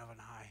twinkling of an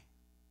eye,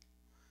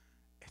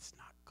 it's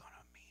not going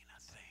to mean a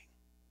thing.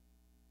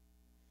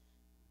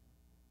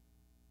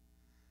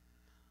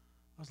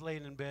 I was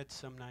laying in bed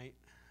some night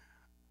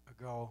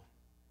ago.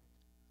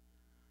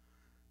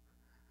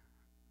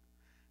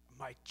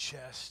 My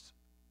chest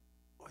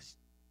was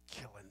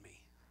killing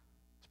me.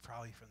 It's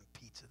probably from the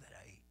pizza that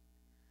I ate.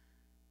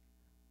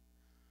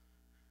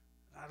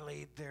 And I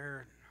laid there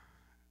and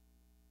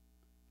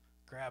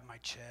grabbed my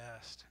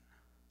chest.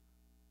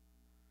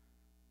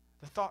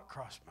 The thought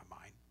crossed my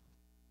mind.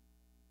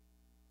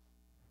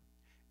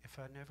 If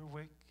I never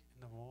wake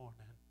in the morning.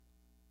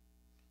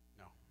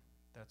 No,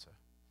 that's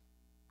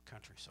a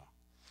country song.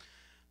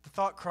 The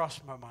thought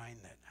crossed my mind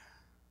that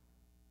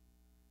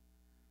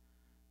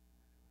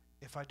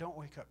if I don't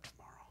wake up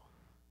tomorrow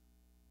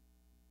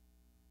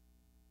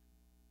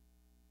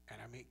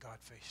and I meet God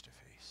face to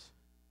face,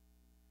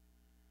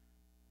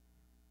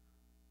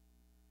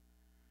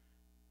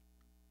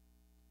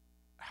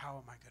 how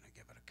am I going to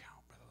give an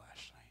account, Brother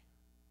Lashley,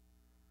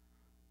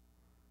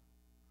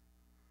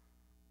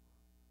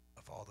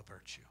 of all the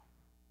virtue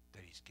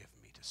that he's given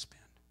me to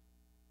spend?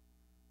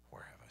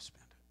 Where have I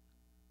spent it?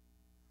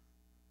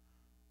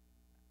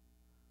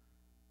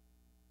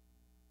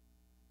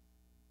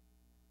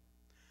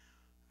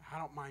 I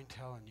don't mind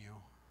telling you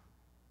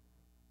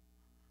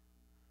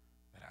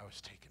that I was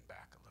taken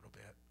back a little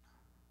bit.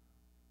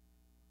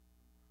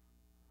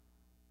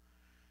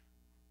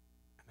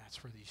 And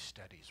that's where these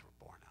studies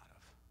were born out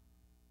of.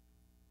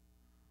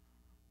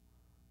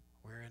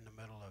 We're in the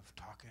middle of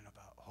talking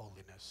about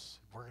holiness.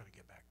 We're going to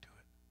get back to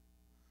it.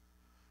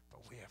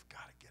 But we have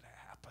got to get an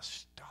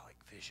apostolic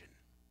vision.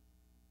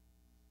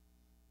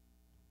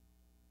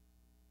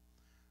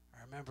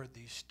 I remember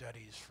these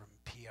studies from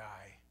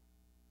P.I.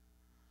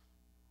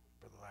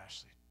 Brother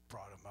Lashley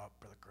brought them up.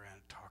 Brother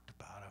Grant talked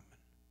about them. And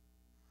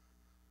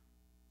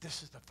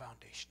this is the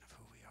foundation of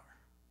who we are.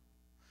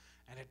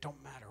 And it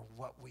don't matter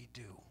what we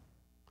do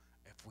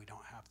if we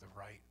don't have the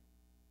right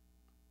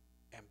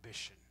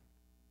ambition,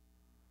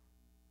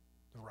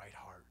 the right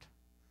heart.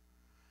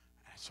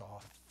 And it's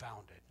all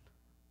founded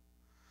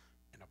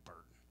in a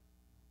burden.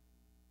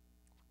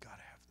 We've got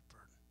to have the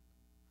burden.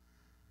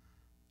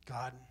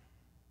 God,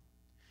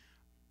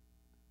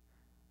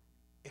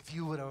 if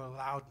you would have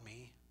allowed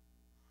me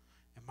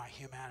in my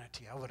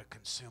humanity, I would have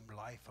consumed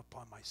life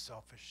upon my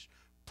selfish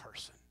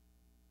person.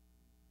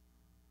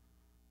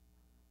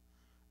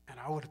 And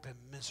I would have been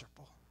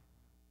miserable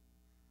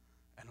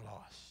and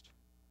lost.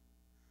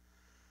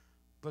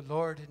 But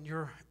Lord, in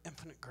your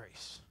infinite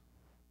grace,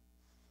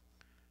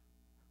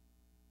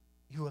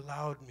 you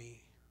allowed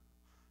me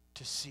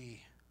to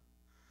see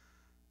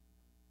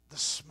the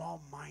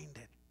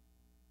small-minded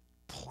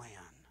plan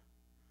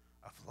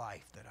of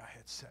life that I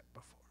had set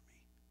before me,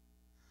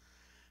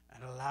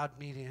 and allowed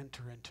me to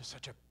enter into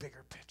such a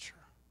bigger picture,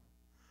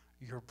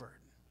 your burden.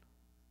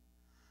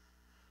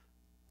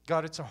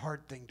 God, it's a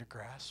hard thing to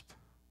grasp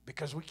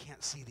because we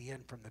can't see the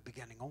end from the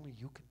beginning. Only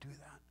you can do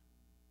that.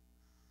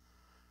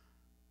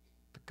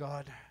 But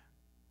God,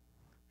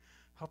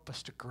 help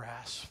us to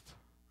grasp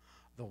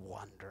the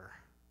wonder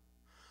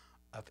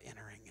of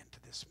entering into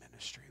this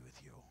ministry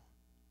with you.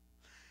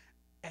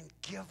 And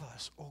give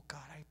us, oh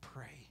God, I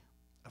pray,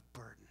 a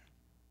burden.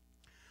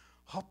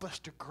 Help us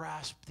to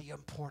grasp the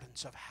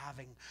importance of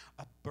having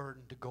a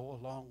burden to go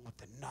along with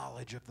the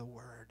knowledge of the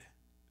Word.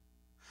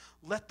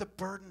 Let the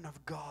burden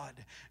of God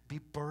be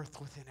birthed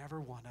within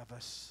every one of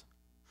us.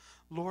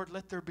 Lord,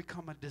 let there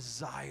become a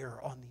desire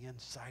on the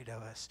inside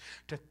of us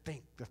to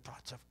think the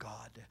thoughts of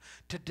God,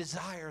 to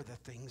desire the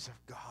things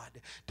of God,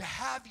 to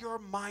have your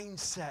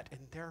mindset and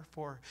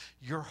therefore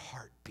your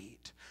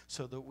heartbeat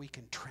so that we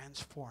can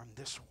transform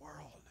this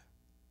world.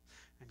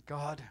 And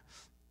God,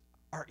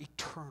 our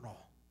eternal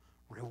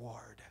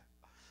reward,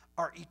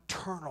 our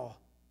eternal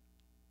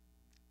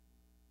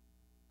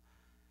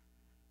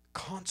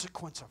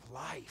consequence of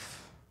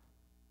life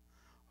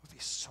will be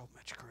so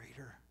much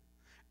greater.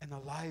 And the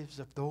lives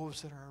of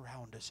those that are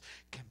around us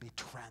can be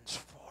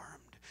transformed.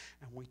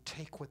 And we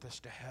take with us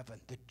to heaven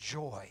the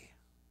joy,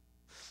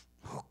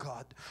 oh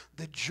God,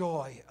 the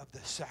joy of the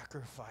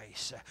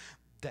sacrifice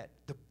that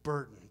the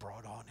burden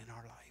brought on in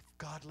our life.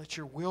 God, let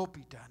your will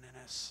be done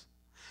in us.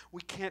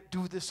 We can't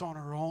do this on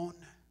our own.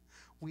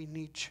 We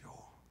need you.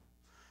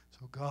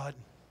 So God,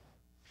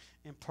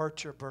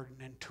 impart your burden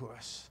into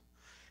us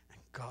and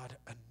God,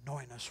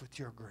 anoint us with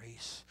your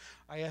grace.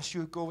 I ask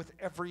you to go with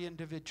every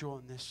individual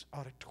in this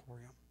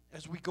auditorium.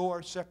 As we go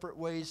our separate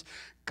ways,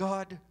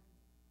 God,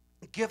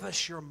 give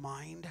us your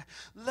mind.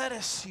 Let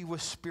us see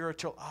with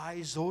spiritual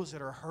eyes those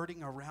that are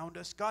hurting around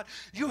us. God,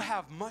 you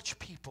have much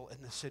people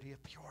in the city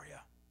of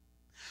Peoria.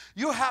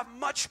 You have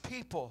much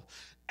people.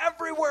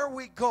 Everywhere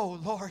we go,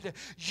 Lord,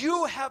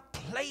 you have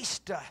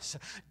placed us,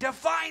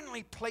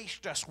 divinely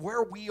placed us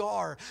where we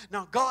are.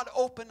 Now, God,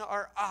 open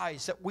our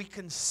eyes that we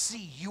can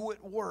see you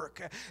at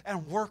work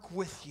and work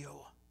with you.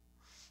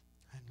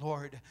 And,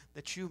 Lord,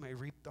 that you may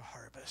reap the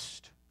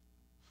harvest.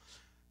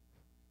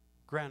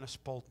 Grant us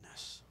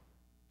boldness.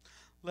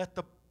 Let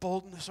the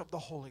boldness of the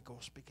Holy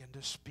Ghost begin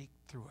to speak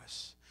through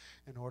us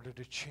in order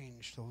to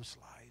change those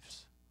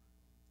lives.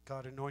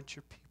 God, anoint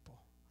your people.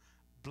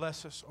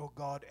 Bless us, O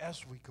God,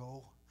 as we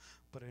go,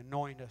 but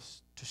anoint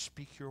us to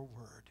speak your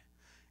word.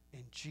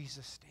 In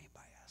Jesus' name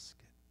I ask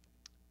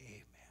it.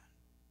 Amen.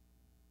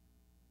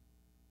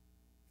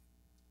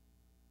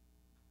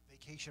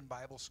 Vacation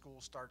Bible School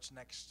starts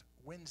next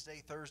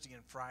Wednesday, Thursday,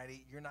 and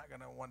Friday. You're not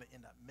going to want to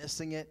end up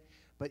missing it.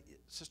 But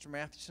Sister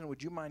Mathewson,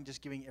 would you mind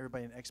just giving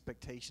everybody an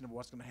expectation of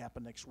what's going to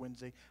happen next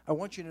Wednesday? I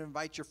want you to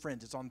invite your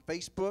friends. It's on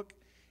Facebook.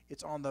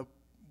 It's on the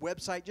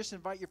website. Just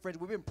invite your friends.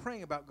 We've been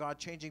praying about God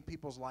changing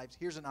people's lives.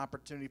 Here's an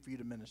opportunity for you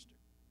to minister.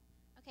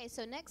 Okay,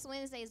 so next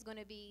Wednesday is going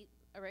to be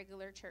a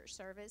regular church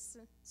service.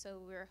 So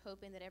we're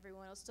hoping that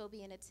everyone will still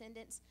be in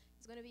attendance.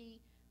 It's going to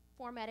be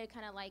formatted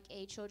kind of like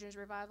a children's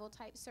revival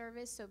type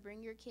service. So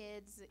bring your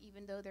kids,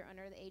 even though they're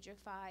under the age of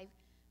 5.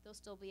 They'll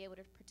still be able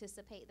to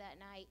participate that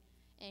night.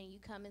 And you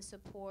come and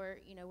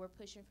support. You know, we're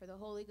pushing for the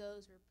Holy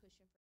Ghost. We're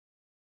pushing for